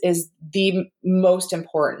body is the most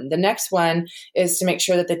important. The next one is to make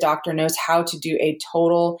sure that the doctor knows how to do a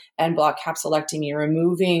total en bloc capsulectomy,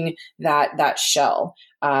 removing that shell.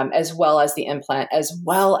 As well as the implant, as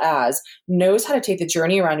well as knows how to take the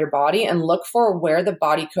journey around your body and look for where the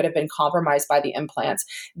body could have been compromised by the implants.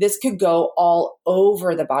 This could go all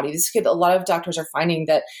over the body. A lot of doctors are finding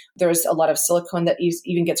that there's a lot of silicone that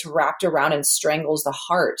even gets wrapped around and strangles the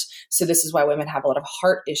heart. So this is why women have a lot of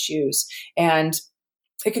heart issues, and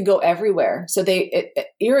it could go everywhere. So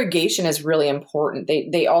irrigation is really important.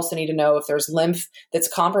 They also need to know if there's lymph that's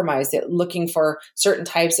compromised, looking for certain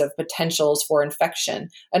types of potentials for infection.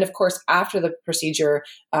 And of course, after the procedure,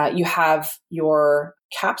 you have your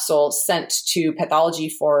capsule sent to pathology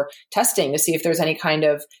for testing to see if there's any kind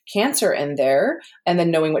of cancer in there, and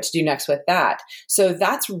then knowing what to do next with that. So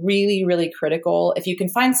that's really, really critical. If you can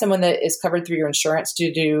find someone that is covered through your insurance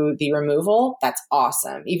to do the removal, that's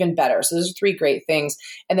awesome, even better. So those are three great things.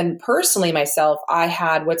 And then personally, myself, I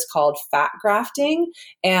had what's called fat grafting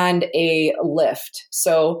and a lift.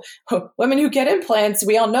 So women who get implants,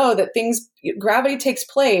 we all know that gravity takes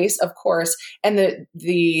place, of course, and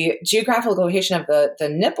the geographical location of the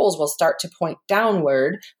nipples will start to point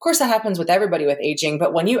downward. Of course, that happens with everybody with aging,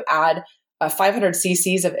 but when you add 500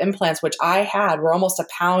 cc's of implants, which I had, were almost a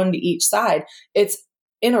pound each side, it's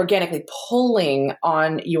inorganically pulling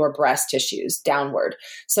on your breast tissues downward.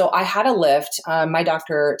 So I had a lift. My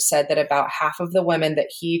doctor said that about half of the women that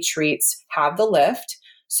he treats have the lift.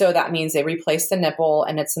 So that means they replace the nipple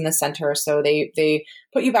and it's in the center. So they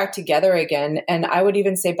put you back together again. And I would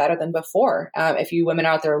even say better than before. If you women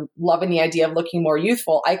out there loving the idea of looking more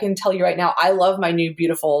youthful, I can tell you right now, I love my new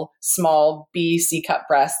beautiful small B, C cup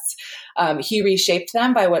breasts. He reshaped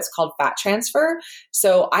them by what's called fat transfer.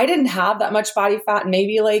 So I didn't have that much body fat,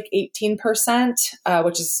 maybe like 18%,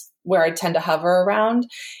 which is where I tend to hover around.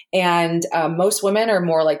 And most women are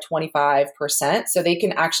more like 25%. So they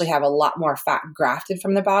can actually have a lot more fat grafted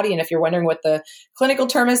from the body. And if you're wondering what the clinical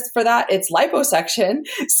term is for that, it's liposuction.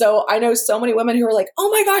 So I know so many women who are like,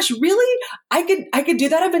 oh my gosh, really? I could do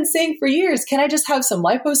that. I've been saying for years, can I just have some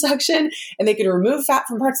liposuction? And they could remove fat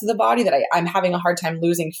from parts of the body that I'm having a hard time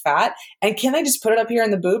losing fat. And can I just put it up here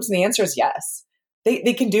in the boobs? And the answer is yes.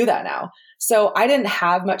 They can do that now. So I didn't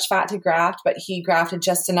have much fat to graft, but he grafted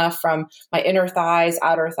just enough from my inner thighs,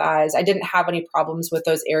 outer thighs. I didn't have any problems with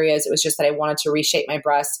those areas. It was just that I wanted to reshape my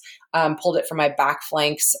breasts, pulled it from my back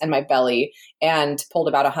flanks and my belly, and pulled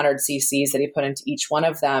about 100 cc's that he put into each one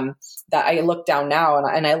of them. That I look down now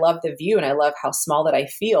and I love the view and I love how small that I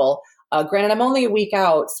feel. Granted, I'm only a week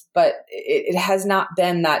out, but it has not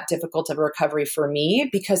been that difficult of a recovery for me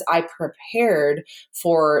because I prepared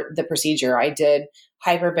for the procedure. I did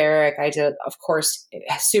hyperbaric. I did, of course,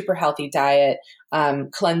 a super healthy diet,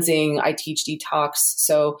 cleansing. I teach detox.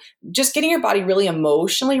 So just getting your body really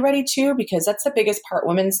emotionally ready too, because that's the biggest part.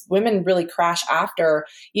 Women really crash after.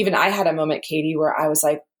 Even I had a moment, Katie, where I was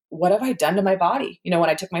like, what have I done to my body? When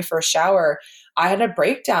I took my first shower, I had a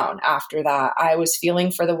breakdown after that. I was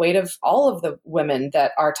feeling for the weight of all of the women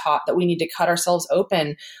that are taught that we need to cut ourselves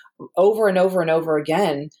open over and over and over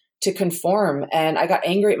again to conform. And I got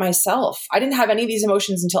angry at myself. I didn't have any of these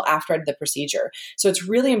emotions until after I did the procedure. So it's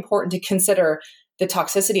really important to consider the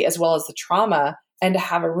toxicity as well as the trauma, and to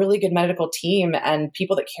have a really good medical team and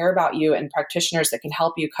people that care about you and practitioners that can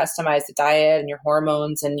help you customize the diet and your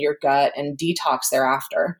hormones and your gut and detox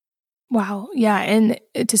thereafter. Wow. Yeah. And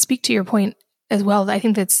to speak to your point as well, I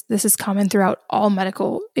think this is common throughout all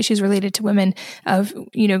medical issues related to women of,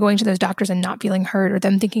 going to those doctors and not feeling heard, or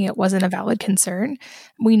them thinking it wasn't a valid concern.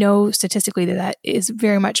 We know statistically that is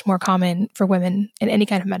very much more common for women in any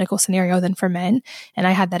kind of medical scenario than for men. And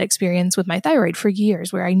I had that experience with my thyroid for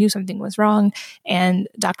years, where I knew something was wrong and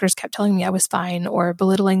doctors kept telling me I was fine, or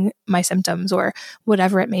belittling my symptoms, or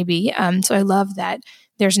whatever it may be. So I love that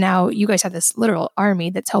there's now, you guys have this literal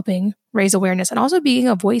army that's helping raise awareness and also being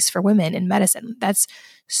a voice for women in medicine. That's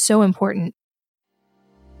so important.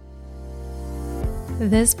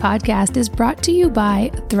 This podcast is brought to you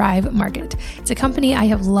by Thrive Market. It's a company I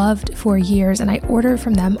have loved for years, and I order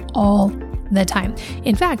from them all the time.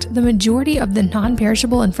 In fact, the majority of the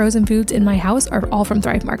non-perishable and frozen foods in my house are all from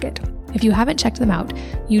Thrive Market. If you haven't checked them out,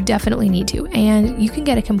 you definitely need to. And you can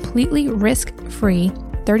get a completely risk-free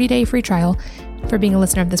 30-day free trial for being a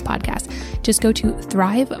listener of this podcast. Just go to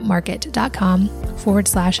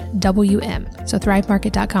thrivemarket.com/WM. So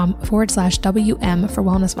thrivemarket.com/WM for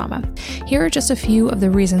Wellness Mama. Here are just a few of the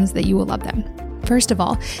reasons that you will love them. First of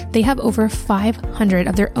all, they have over 500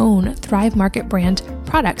 of their own Thrive Market brand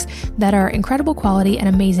products that are incredible quality and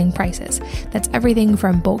amazing prices. That's everything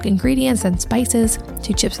from bulk ingredients and spices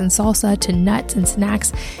to chips and salsa to nuts and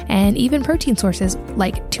snacks, and even protein sources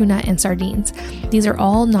like tuna and sardines. These are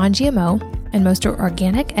all non-GMO, and most are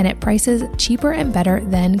organic and at prices cheaper and better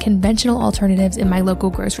than conventional alternatives in my local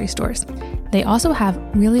grocery stores. They also have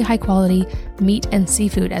really high quality meat and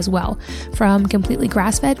seafood as well, from completely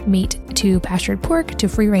grass-fed meat to pastured pork to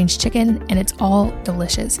free-range chicken, and it's all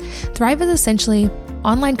delicious. Thrive is essentially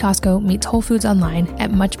online Costco meets Whole Foods online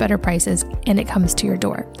at much better prices, and it comes to your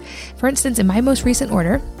door. For instance, in my most recent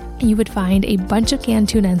order, you would find a bunch of canned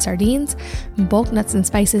tuna and sardines, bulk nuts and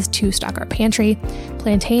spices to stock our pantry,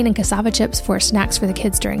 plantain and cassava chips for snacks for the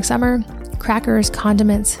kids during summer, crackers,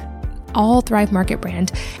 condiments, all Thrive Market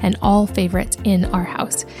brand, and all favorites in our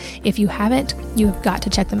house. If you haven't, you've got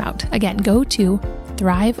to check them out. Again, go to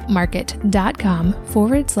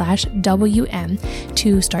thrivemarket.com/WM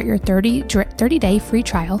to start your 30-day free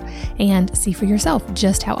trial and see for yourself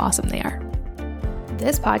just how awesome they are.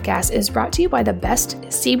 This podcast is brought to you by the best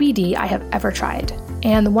CBD I have ever tried,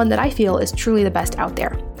 and the one that I feel is truly the best out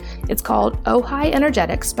there. It's called OJAI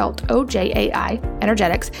Energetics, spelled OJAI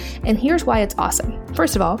Energetics, and here's why it's awesome.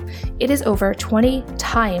 First of all, it is over 20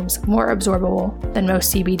 times more absorbable than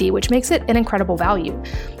most CBD, which makes it an incredible value.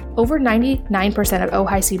 Over 99% of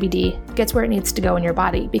OJAI CBD gets where it needs to go in your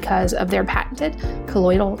body because of their patented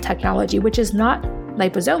colloidal technology, which is not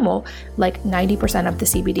liposomal like 90% of the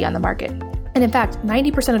CBD on the market. And in fact,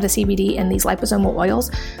 90% of the CBD in these liposomal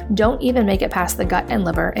oils don't even make it past the gut and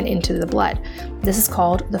liver and into the blood. This is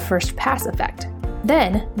called the first pass effect.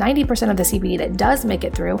 Then, 90% of the CBD that does make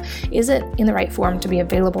it through isn't in the right form to be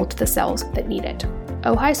available to the cells that need it.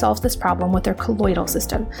 OJAI solves this problem with their colloidal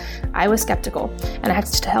system. I was skeptical, and I have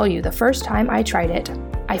to tell you, the first time I tried it,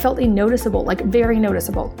 I felt a noticeable, very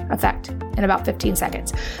noticeable effect in about 15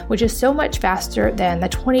 seconds, which is so much faster than the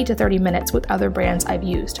 20 to 30 minutes with other brands I've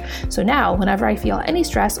used. So now, whenever I feel any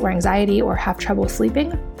stress or anxiety or have trouble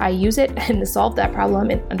sleeping, I use it and solve that problem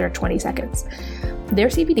in under 20 seconds. Their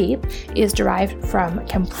CBD is derived from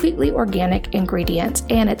completely organic ingredients,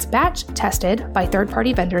 and it's batch tested by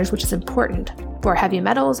third-party vendors, which is important for heavy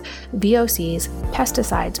metals, VOCs,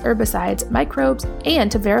 pesticides, herbicides, microbes, and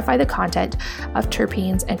to verify the content of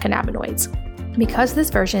terpenes and cannabinoids. Because this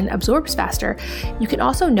version absorbs faster, you can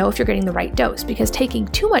also know if you're getting the right dose, because taking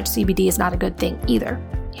too much CBD is not a good thing either.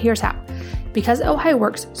 Here's how. Because OJAI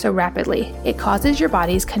works so rapidly, it causes your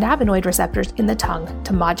body's cannabinoid receptors in the tongue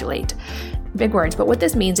to modulate. Big words, but what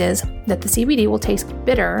this means is that the CBD will taste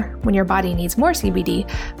bitter when your body needs more CBD,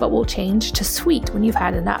 but will change to sweet when you've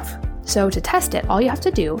had enough. So to test it, all you have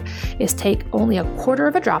to do is take only a quarter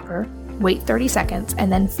of a dropper, wait 30 seconds,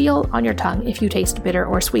 and then feel on your tongue if you taste bitter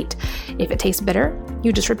or sweet. If it tastes bitter,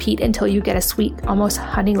 you just repeat until you get a sweet, almost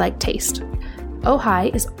honey-like taste.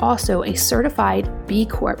 OHI is also a certified B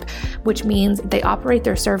Corp, which means they operate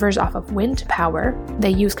their servers off of wind power. They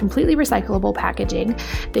use completely recyclable packaging.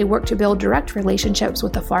 They work to build direct relationships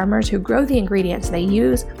with the farmers who grow the ingredients they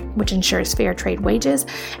use, which ensures fair trade wages,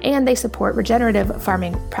 and they support regenerative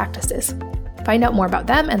farming practices. Find out more about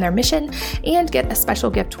them and their mission and get a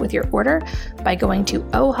special gift with your order by going to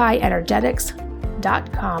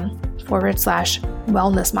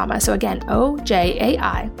ojienergetics.com/wellnessmama. So again,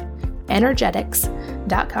 OJAI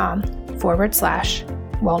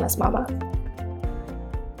energetics.com/wellnessmama.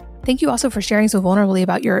 Thank you also for sharing so vulnerably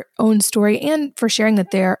about your own story and for sharing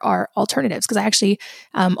that there are alternatives, because I actually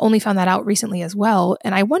only found that out recently as well.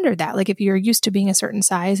 And I wondered that, like, if you're used to being a certain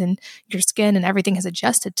size and your skin and everything has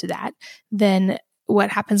adjusted to that, then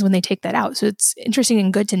what happens when they take that out? So it's interesting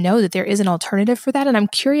and good to know that there is an alternative for that. And I'm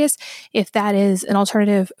curious if that is an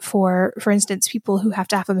alternative for instance, people who have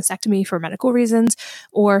to have a mastectomy for medical reasons,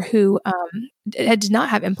 or who did not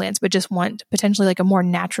have implants, but just want potentially like a more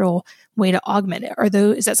natural way to augment it.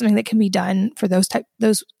 Is that something that can be done for those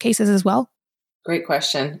cases as well? Great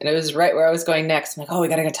question. And it was right where I was going next. I'm like, we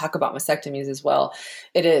got to talk about mastectomies as well.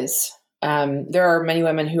 It is. There are many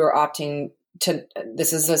women who are opting to,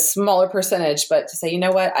 this is a smaller percentage, but to say, you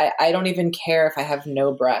know what, I don't even care if I have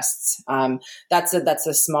no breasts. That's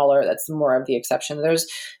more of the exception. There's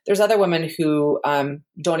other women who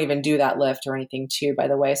don't even do that lift or anything too, by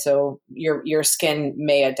the way. So your skin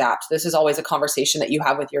may adapt. This is always a conversation that you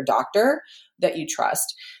have with your doctor that you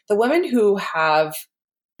trust. The women who have,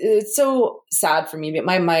 it's so sad for me, but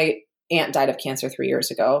my aunt died of cancer 3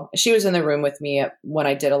 years ago. She was in the room with me when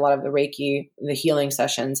I did a lot of the Reiki, the healing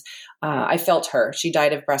sessions. I felt her. She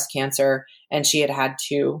died of breast cancer and she had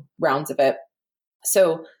 2 rounds of it.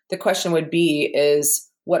 So the question would be is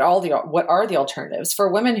what are the alternatives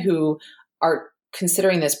for women who are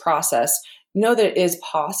considering this process? Know that it is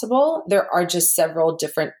possible. There are just several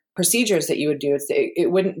different procedures that you would do.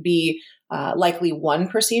 It wouldn't be likely one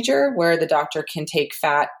procedure where the doctor can take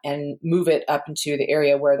fat and move it up into the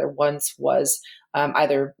area where there once was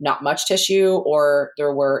either not much tissue or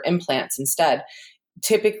there were implants instead.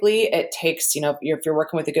 Typically, it takes, if you're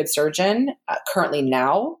working with a good surgeon currently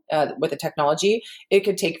now with the technology, it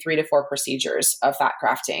could take 3 to 4 procedures of fat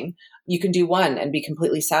grafting. You can do one and be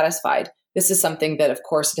completely satisfied. This is something that, of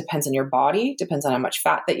course, depends on your body, depends on how much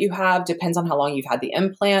fat that you have, depends on how long you've had the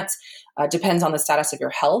implants, depends on the status of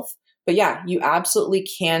your health. But yeah, you absolutely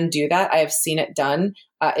can do that. I have seen it done.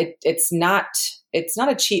 It's not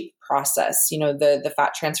a cheap process. The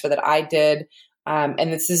fat transfer that I did,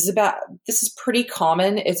 and this is pretty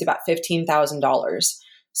common. It's about $15,000.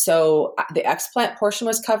 So the explant portion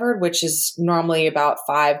was covered, which is normally about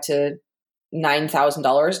 $5,000 to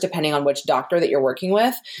 $9,000, depending on which doctor that you're working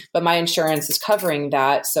with. But my insurance is covering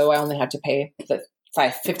that, so I only have to pay the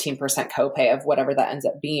 15% copay of whatever that ends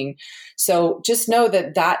up being. So just know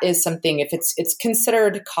that is something, if it's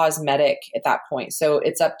considered cosmetic at that point. So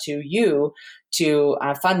it's up to you to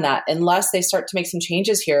fund that, unless they start to make some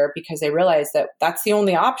changes here because they realize that that's the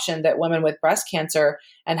only option that women with breast cancer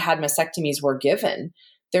and had mastectomies were given.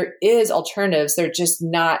 There is alternatives. They're just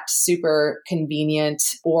not super convenient,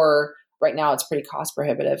 or right now it's pretty cost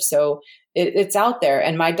prohibitive. So it's out there.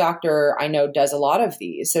 And my doctor, I know, does a lot of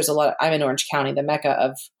these. I'm in Orange County, the mecca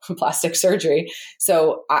of plastic surgery.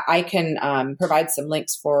 So I can provide some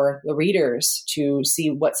links for the readers to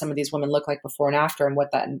see what some of these women look like before and after, and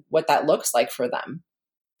what that looks like for them.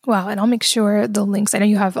 Wow. And I'll make sure the links, I know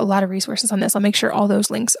you have a lot of resources on this. I'll make sure all those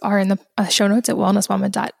links are in the show notes at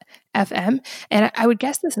wellnessmama.fm. And I would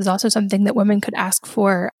guess this is also something that women could ask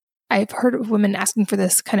for. I've heard of women asking for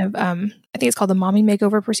this kind of, I think it's called the mommy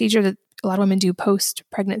makeover procedure that a lot of women do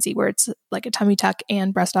post-pregnancy, where it's like a tummy tuck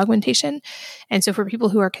and breast augmentation. And so for people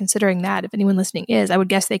who are considering that, if anyone listening is, I would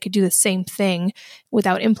guess they could do the same thing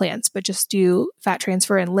without implants, but just do fat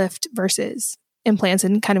transfer and lift versus implants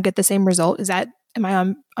and kind of get the same result. Am I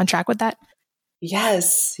on track with that?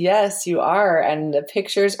 Yes, you are. And the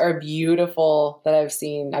pictures are beautiful that I've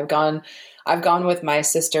seen. I've gone with my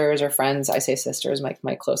sisters or friends. I say sisters,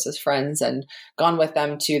 my closest friends, and gone with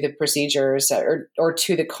them to the procedures or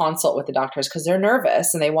to the consult with the doctors because they're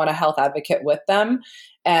nervous and they want a health advocate with them.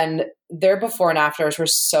 And their before and afters were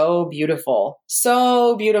so beautiful,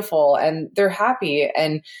 and they're happy.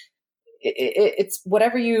 And it's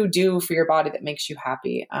whatever you do for your body that makes you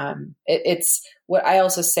happy. It's what I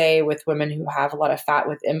also say with women who have a lot of fat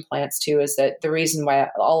with implants too, is that the reason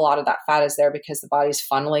why a lot of that fat is there because the body's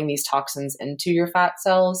funneling these toxins into your fat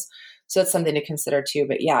cells. So that's something to consider too.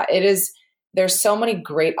 But yeah, there's so many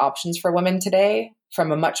great options for women today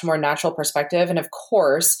from a much more natural perspective. And of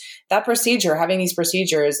course, having these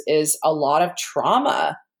procedures is a lot of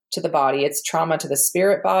trauma to the body. It's trauma to the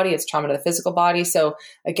spirit body. It's trauma to the physical body. So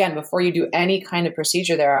again, before you do any kind of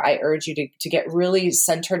procedure there, I urge you to get really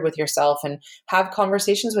centered with yourself and have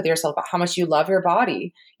conversations with yourself about how much you love your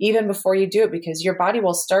body, even before you do it, because your body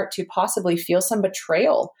will start to possibly feel some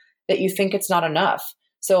betrayal that you think it's not enough.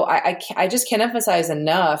 So I just can't emphasize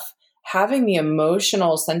enough having the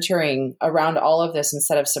emotional centering around all of this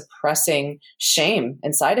instead of suppressing shame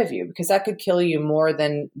inside of you, because that could kill you more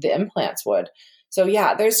than the implants would. So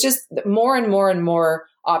yeah, there's just more and more and more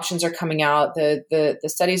options are coming out. The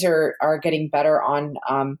studies are getting better on,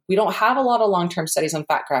 we don't have a lot of long-term studies on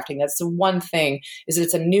fat grafting. That's the one thing, is that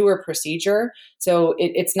it's a newer procedure. So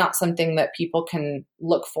it's not something that people can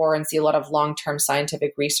look for and see a lot of long-term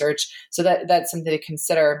scientific research. So that's something to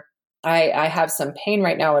consider. I have some pain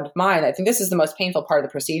right now with mine. I think this is the most painful part of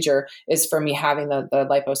the procedure, is for me having the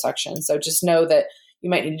liposuction. So just know that you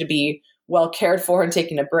might need to be well cared for and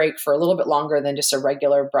taking a break for a little bit longer than just a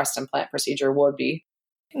regular breast implant procedure would be.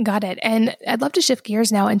 Got it. And I'd love to shift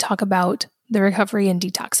gears now and talk about the recovery and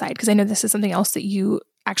detox side, because I know this is something else that you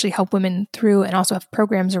actually help women through and also have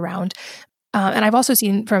programs around. And I've also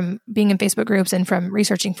seen, from being in Facebook groups and from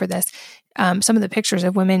researching for this, some of the pictures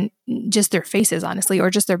of women, just their faces, honestly, or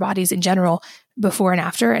just their bodies in general, before and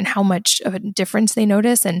after, and how much of a difference they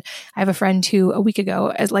notice. And I have a friend who a week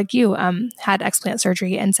ago, as like you, had explant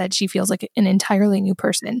surgery and said she feels like an entirely new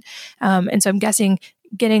person. And so I'm guessing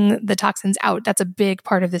getting the toxins out, that's a big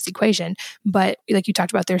part of this equation. But like you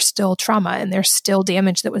talked about, there's still trauma and there's still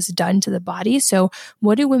damage that was done to the body. So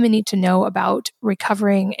what do women need to know about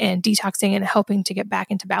recovering and detoxing and helping to get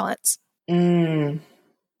back into balance?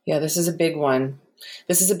 Yeah, this is a big one.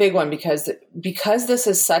 This is a big one because this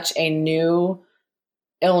is such a new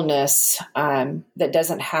illness that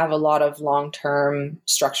doesn't have a lot of long-term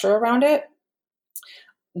structure around it.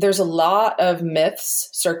 There's a lot of myths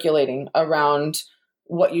circulating around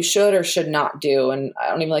what you should or should not do. And I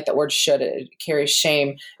don't even like that word should. It carries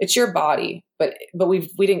shame. It's your body, but we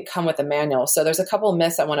didn't come with a manual. So there's a couple of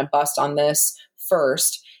myths I want to bust on this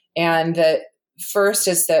first. And the first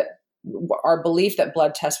is that our belief that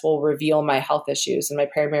blood tests will reveal my health issues, and my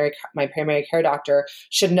primary care doctor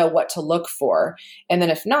should know what to look for. And then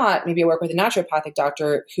if not, maybe I work with a naturopathic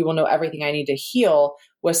doctor who will know everything I need to heal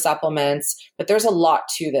with supplements. But there's a lot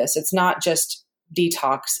to this. It's not just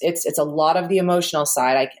detox. It's a lot of the emotional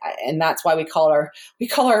side. And that's why we call our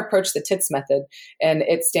approach the TITS method. And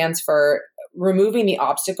it stands for removing the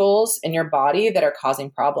obstacles in your body that are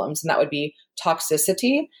causing problems. And that would be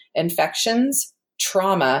toxicity, infections,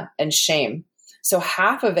 trauma, and shame. So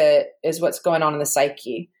half of it is what's going on in the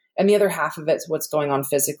psyche, and the other half of it is what's going on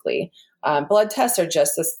physically. Blood tests are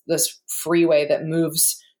just this freeway that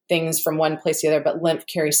moves things from one place to the other, but lymph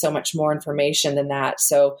carries so much more information than that.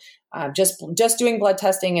 So just doing blood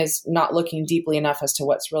testing is not looking deeply enough as to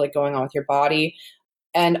what's really going on with your body.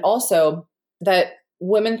 And also that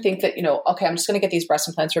women think that, okay, I'm just going to get these breast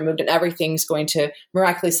implants removed and everything's going to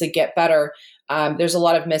miraculously get better. There's a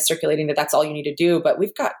lot of myths circulating that that's all you need to do, but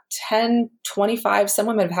we've got 10, 25, some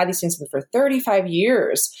women have had these things for 35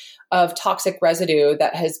 years of toxic residue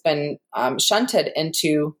that has been shunted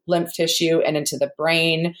into lymph tissue and into the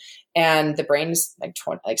brain. And the brain is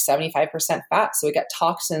like 75% fat. So we got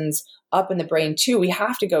toxins up in the brain too. We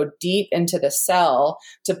have to go deep into the cell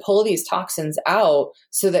to pull these toxins out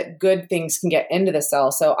so that good things can get into the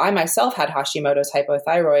cell. So I myself had Hashimoto's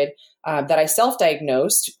hypothyroid that I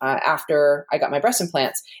self-diagnosed after I got my breast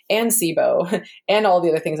implants, and SIBO and all the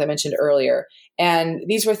other things I mentioned earlier. And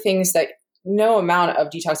these were things that no amount of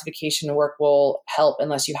detoxification work will help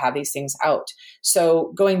unless you have these things out.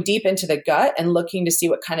 So going deep into the gut and looking to see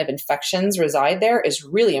what kind of infections reside there is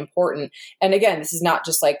really important. And again, this is not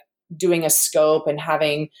just like doing a scope and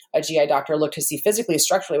having a GI doctor look to see physically,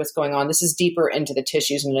 structurally what's going on. This is deeper into the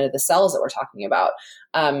tissues and into the cells that we're talking about.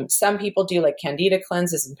 Some people do like candida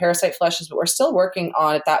cleanses and parasite flushes, but we're still working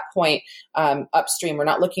on, at that point, upstream. We're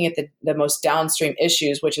not looking at the most downstream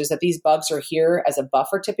issues, which is that these bugs are here as a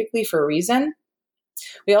buffer typically for a reason.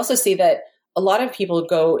 We also see that a lot of people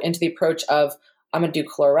go into the approach of, I'm going to do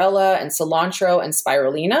chlorella and cilantro and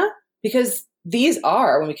spirulina, because these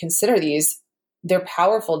are, when we consider these, they're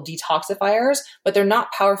powerful detoxifiers, but they're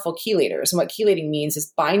not powerful chelators. And what chelating means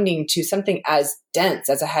is binding to something as dense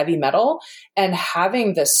as a heavy metal and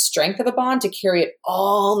having the strength of a bond to carry it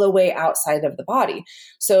all the way outside of the body.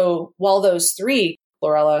 So while those three,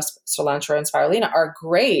 chlorella, cilantro, and spirulina, are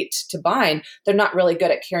great to bind, they're not really good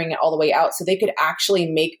at carrying it all the way out. So they could actually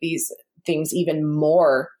make these things even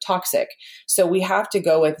more toxic. So we have to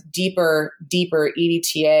go with deeper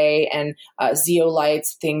EDTA and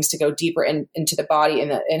zeolites, things to go deeper into the body,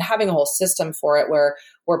 and having a whole system for it where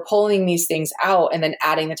we're pulling these things out and then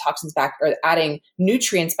adding the toxins back, or adding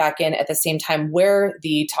nutrients back in at the same time where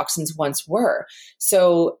the toxins once were.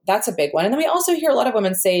 So that's a big one. And then we also hear a lot of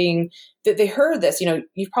women saying that they heard this,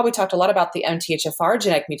 you've probably talked a lot about the MTHFR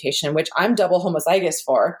genetic mutation, which I'm double homozygous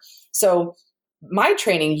for. So my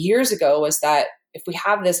training years ago was that if we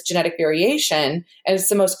have this genetic variation, and it's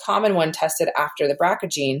the most common one tested after the BRCA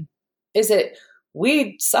gene, is that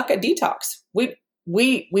we suck at detox. We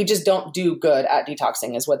just don't do good at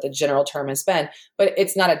detoxing is what the general term has been, but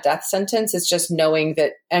it's not a death sentence. It's just knowing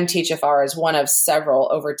that MTHFR is one of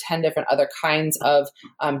several, over 10 different other kinds of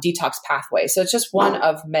detox pathways. So it's just one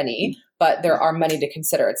of many, but there are many to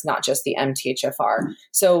consider. It's not just the MTHFR.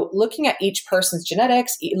 So looking at each person's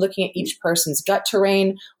genetics, looking at each person's gut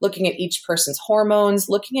terrain, looking at each person's hormones,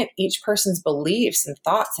 looking at each person's beliefs and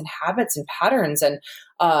thoughts and habits and patterns. And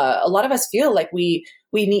a lot of us feel like we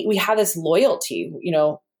have this loyalty.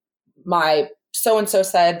 My so-and-so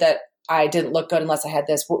said that I didn't look good unless I had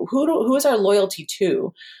this. Who is our loyalty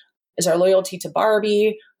to? Is our loyalty to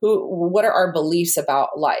Barbie? What are our beliefs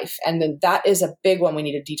about life? And then that is a big one we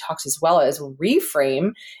need to detox, as well as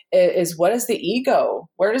reframe is what is the ego?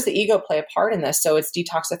 Where does the ego play a part in this? So it's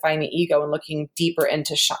detoxifying the ego and looking deeper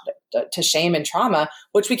into shame and trauma,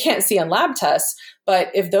 which we can't see on lab tests. But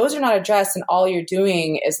if those are not addressed and all you're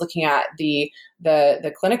doing is looking at the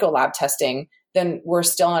clinical lab testing, then we're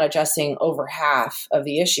still not addressing over half of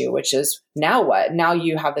the issue, which is now what? Now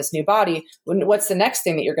you have this new body. What's the next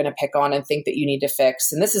thing that you're going to pick on and think that you need to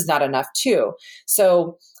fix? And this is not enough too.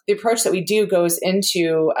 So the approach that we do goes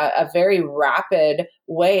into a very rapid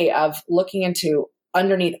way of looking into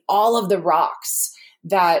underneath all of the rocks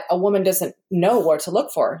that a woman doesn't know where to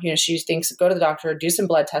look for. She thinks, go to the doctor, do some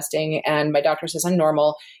blood testing. And my doctor says, I'm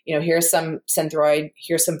normal. Here's some Synthroid,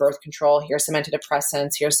 here's some birth control, here's some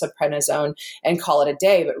antidepressants, here's some prednisone, and call it a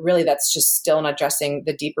day. But really, that's just still not addressing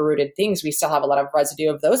the deeper rooted things. We still have a lot of residue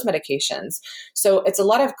of those medications. So it's a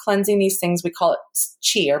lot of cleansing these things. We call it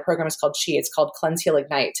CHI. Our program is called CHI. It's called Cleanse, Heal,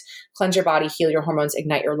 Ignite. Cleanse your body, heal your hormones,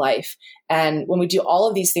 ignite your life. And when we do all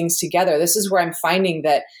of these things together, this is where I'm finding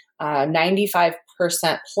that 95%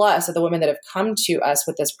 plus of the women that have come to us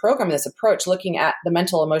with this program, this approach, looking at the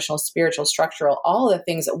mental, emotional, spiritual, structural, all of the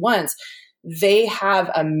things at once, they have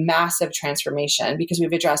a massive transformation because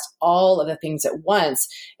we've addressed all of the things at once.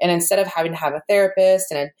 And instead of having to have a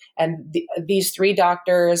therapist and these 3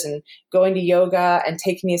 doctors and going to yoga and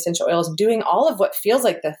taking the essential oils and doing all of what feels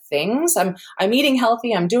like the things, I'm eating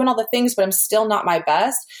healthy, I'm doing all the things, but I'm still not my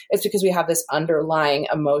best. It's because we have this underlying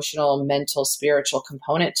emotional, mental, spiritual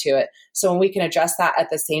component to it. So when we can address that at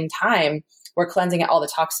the same time, we're cleansing out all the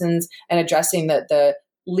toxins and addressing the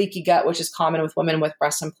leaky gut, which is common with women with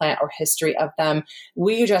breast implant or history of them.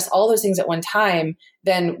 We address all those things at one time,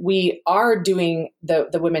 then we are doing the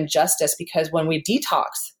women justice, because when we detox,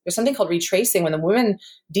 there's something called retracing. When the woman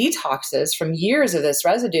detoxes from years of this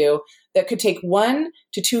residue that could take 1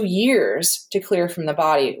 to 2 years to clear from the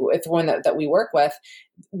body with one that we work with,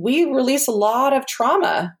 we release a lot of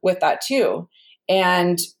trauma with that too.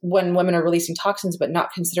 And when women are releasing toxins, but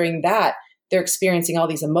not considering that, they're experiencing all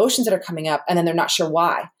these emotions that are coming up, and then they're not sure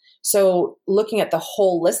why. So looking at the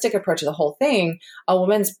holistic approach of the whole thing, a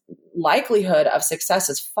woman's likelihood of success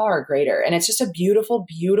is far greater. And it's just a beautiful,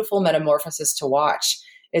 beautiful metamorphosis to watch.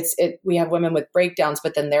 We have women with breakdowns,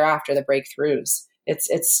 but then thereafter the breakthroughs.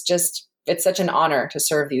 It's such an honor to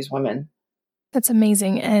serve these women. That's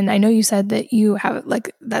amazing. And I know you said that you have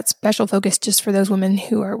that special focus just for those women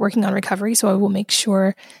who are working on recovery. So I will make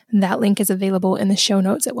sure that link is available in the show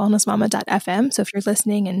notes at wellnessmama.fm. So if you're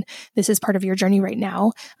listening and this is part of your journey right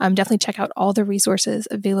now, definitely check out all the resources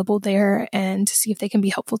available there and see if they can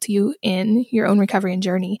be helpful to you in your own recovery and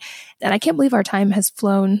journey. And I can't believe our time has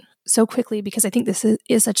flown so quickly, because I think this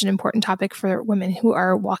is such an important topic for women who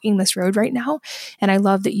are walking this road right now. And I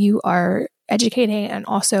love that you are educating and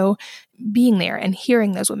also being there and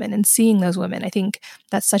hearing those women and seeing those women. I think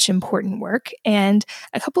that's such important work. And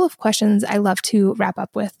a couple of questions I love to wrap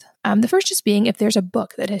up with. The first just being if there's a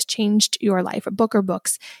book that has changed your life, a book or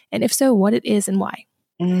books, and if so, what it is and why.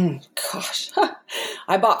 Gosh,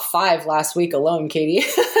 I bought 5 last week alone, Katie,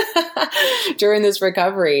 during this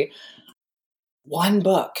recovery. One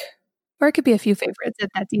book. Or it could be a few favorites if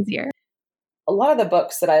that's easier. A lot of the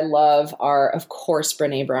books that I love are, of course,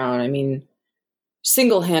 Brené Brown. I mean,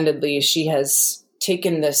 single-handedly, she has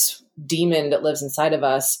taken this demon that lives inside of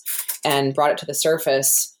us and brought it to the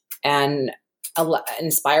surface and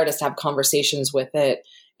inspired us to have conversations with it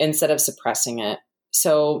instead of suppressing it.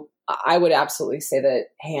 So I would absolutely say that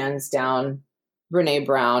hands down, Brene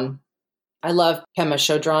Brown. I love Pema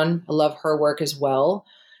Chodron. I love her work as well.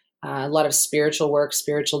 A lot of spiritual work,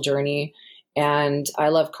 spiritual journey. And I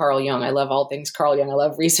love Carl Jung. I love all things Carl Jung. I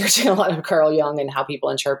love researching a lot of Carl Jung and how people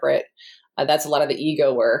interpret. That's a lot of the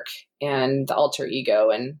ego work and the alter ego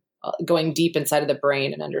and going deep inside of the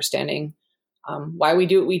brain and understanding why we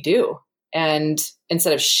do what we do. And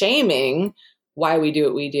instead of shaming why we do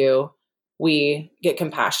what we do, we get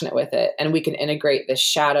compassionate with it, and we can integrate the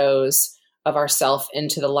shadows of ourself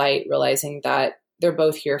into the light, realizing that they're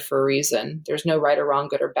both here for a reason. There's no right or wrong,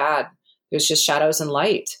 good or bad. There's just shadows and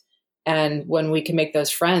light. And when we can make those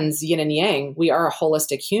friends, yin and yang, we are a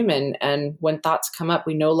holistic human. And when thoughts come up,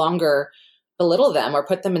 we no longer belittle them or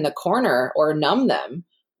put them in the corner or numb them.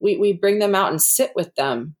 We bring them out and sit with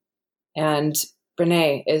them. And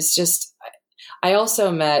Brene is just, I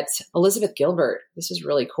also met Elizabeth Gilbert. This is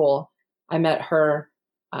really cool. I met her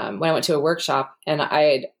when I went to a workshop, and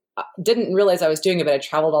I didn't realize I was doing it, but I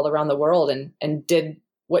traveled all around the world and did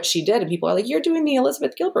what she did. And people are like, you're doing the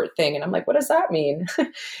Elizabeth Gilbert thing. And I'm like, what does that mean?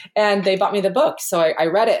 And they bought me the book. So I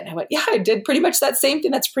read it and I went, yeah, I did pretty much that same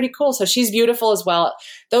thing. That's pretty cool. So she's beautiful as well.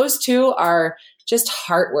 Those two are just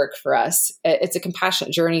heart work for us. It's a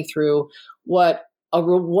compassionate journey through what a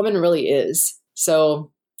woman really is.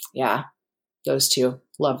 So yeah, those two,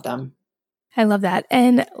 love them. I love that.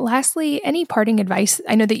 And lastly, any parting advice?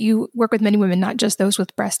 I know that you work with many women, not just those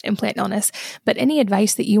with breast implant illness, but any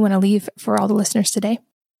advice that you want to leave for all the listeners today?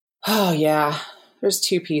 Oh, yeah. There's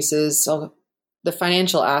two pieces. So the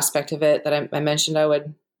financial aspect of it that I mentioned I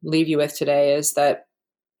would leave you with today is that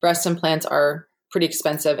breast implants are pretty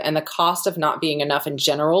expensive, and the cost of not being enough in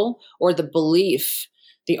general, or the belief,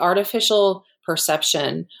 the artificial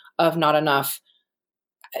perception of not enough,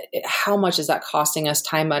 how much is that costing us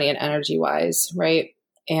time, money, and energy wise, right?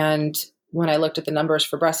 And when I looked at the numbers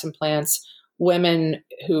for breast implants, women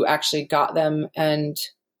who actually got them and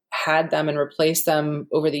had them and replaced them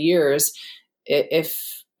over the years,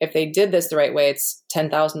 if they did this the right way, it's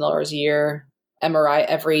 $10,000 a year. MRI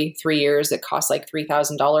every 3 years, it costs like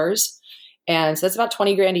 $3,000. And so that's about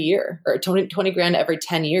 20 grand a year, or 20 grand every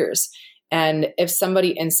 10 years. And if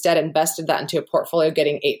somebody instead invested that into a portfolio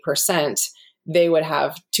getting 8%, they would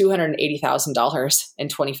have $280,000 in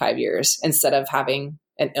 25 years instead of having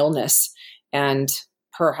an illness and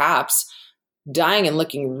perhaps dying and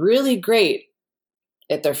looking really great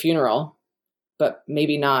at their funeral, but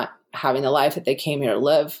maybe not having the life that they came here to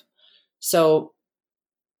live. So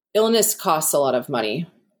illness costs a lot of money.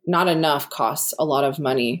 Not enough costs a lot of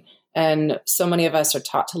money. And so many of us are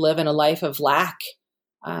taught to live in a life of lack,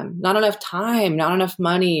 not enough time, not enough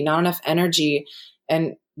money, not enough energy.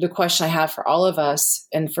 And the question I have for all of us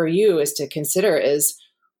and for you is to consider is,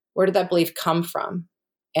 where did that belief come from?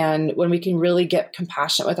 And when we can really get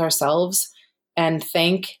compassionate with ourselves and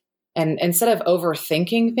thank, and instead of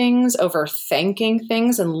overthinking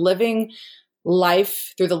things and living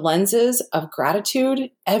life through the lenses of gratitude,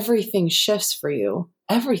 everything shifts for you,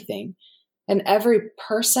 everything. And every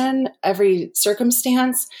person, every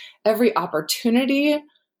circumstance, every opportunity,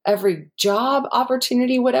 every job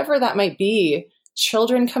opportunity, whatever that might be,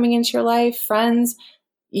 children coming into your life, friends,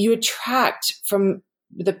 you attract from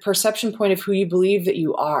the perception point of who you believe that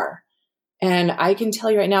you are. And I can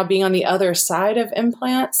tell you right now, being on the other side of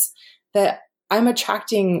implants, that I'm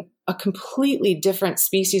attracting a completely different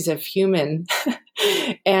species of human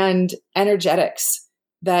and energetics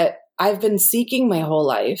that I've been seeking my whole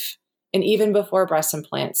life, and even before breast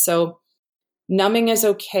implants. So numbing is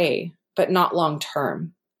okay, but not long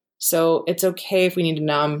term. So it's okay if we need to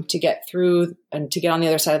numb to get through and to get on the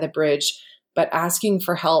other side of the bridge, but asking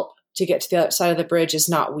for help to get to the other side of the bridge is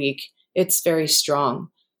not weak. It's very strong.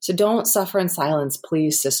 So don't suffer in silence,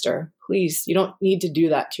 please, sister. Please, you don't need to do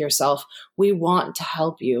that to yourself. We want to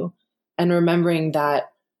help you. And remembering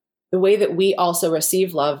that the way that we also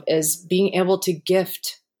receive love is being able to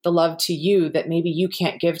gift the love to you that maybe you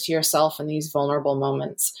can't give to yourself in these vulnerable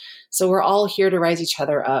moments. So we're all here to rise each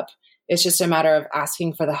other up. It's just a matter of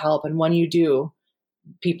asking for the help. And when you do,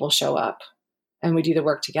 people show up and we do the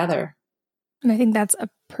work together. And I think that's a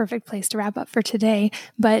perfect place to wrap up for today.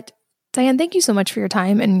 But Diane, thank you so much for your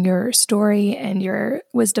time and your story and your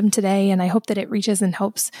wisdom today. And I hope that it reaches and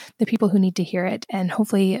helps the people who need to hear it. And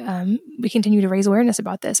hopefully we continue to raise awareness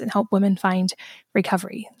about this and help women find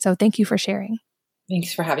recovery. So thank you for sharing.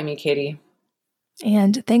 Thanks for having me, Katie.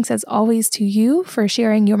 And thanks as always to you for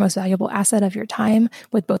sharing your most valuable asset of your time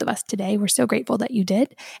with both of us today. We're so grateful that you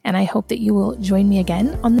did. And I hope that you will join me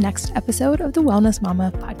again on the next episode of the Wellness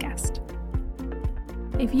Mama podcast.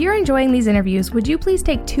 If you're enjoying these interviews, would you please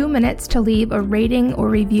take 2 minutes to leave a rating or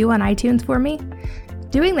review on iTunes for me?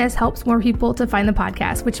 Doing this helps more people to find the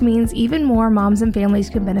podcast, which means even more moms and families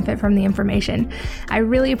can benefit from the information. I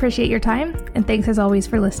really appreciate your time, and thanks as always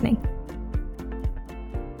for listening.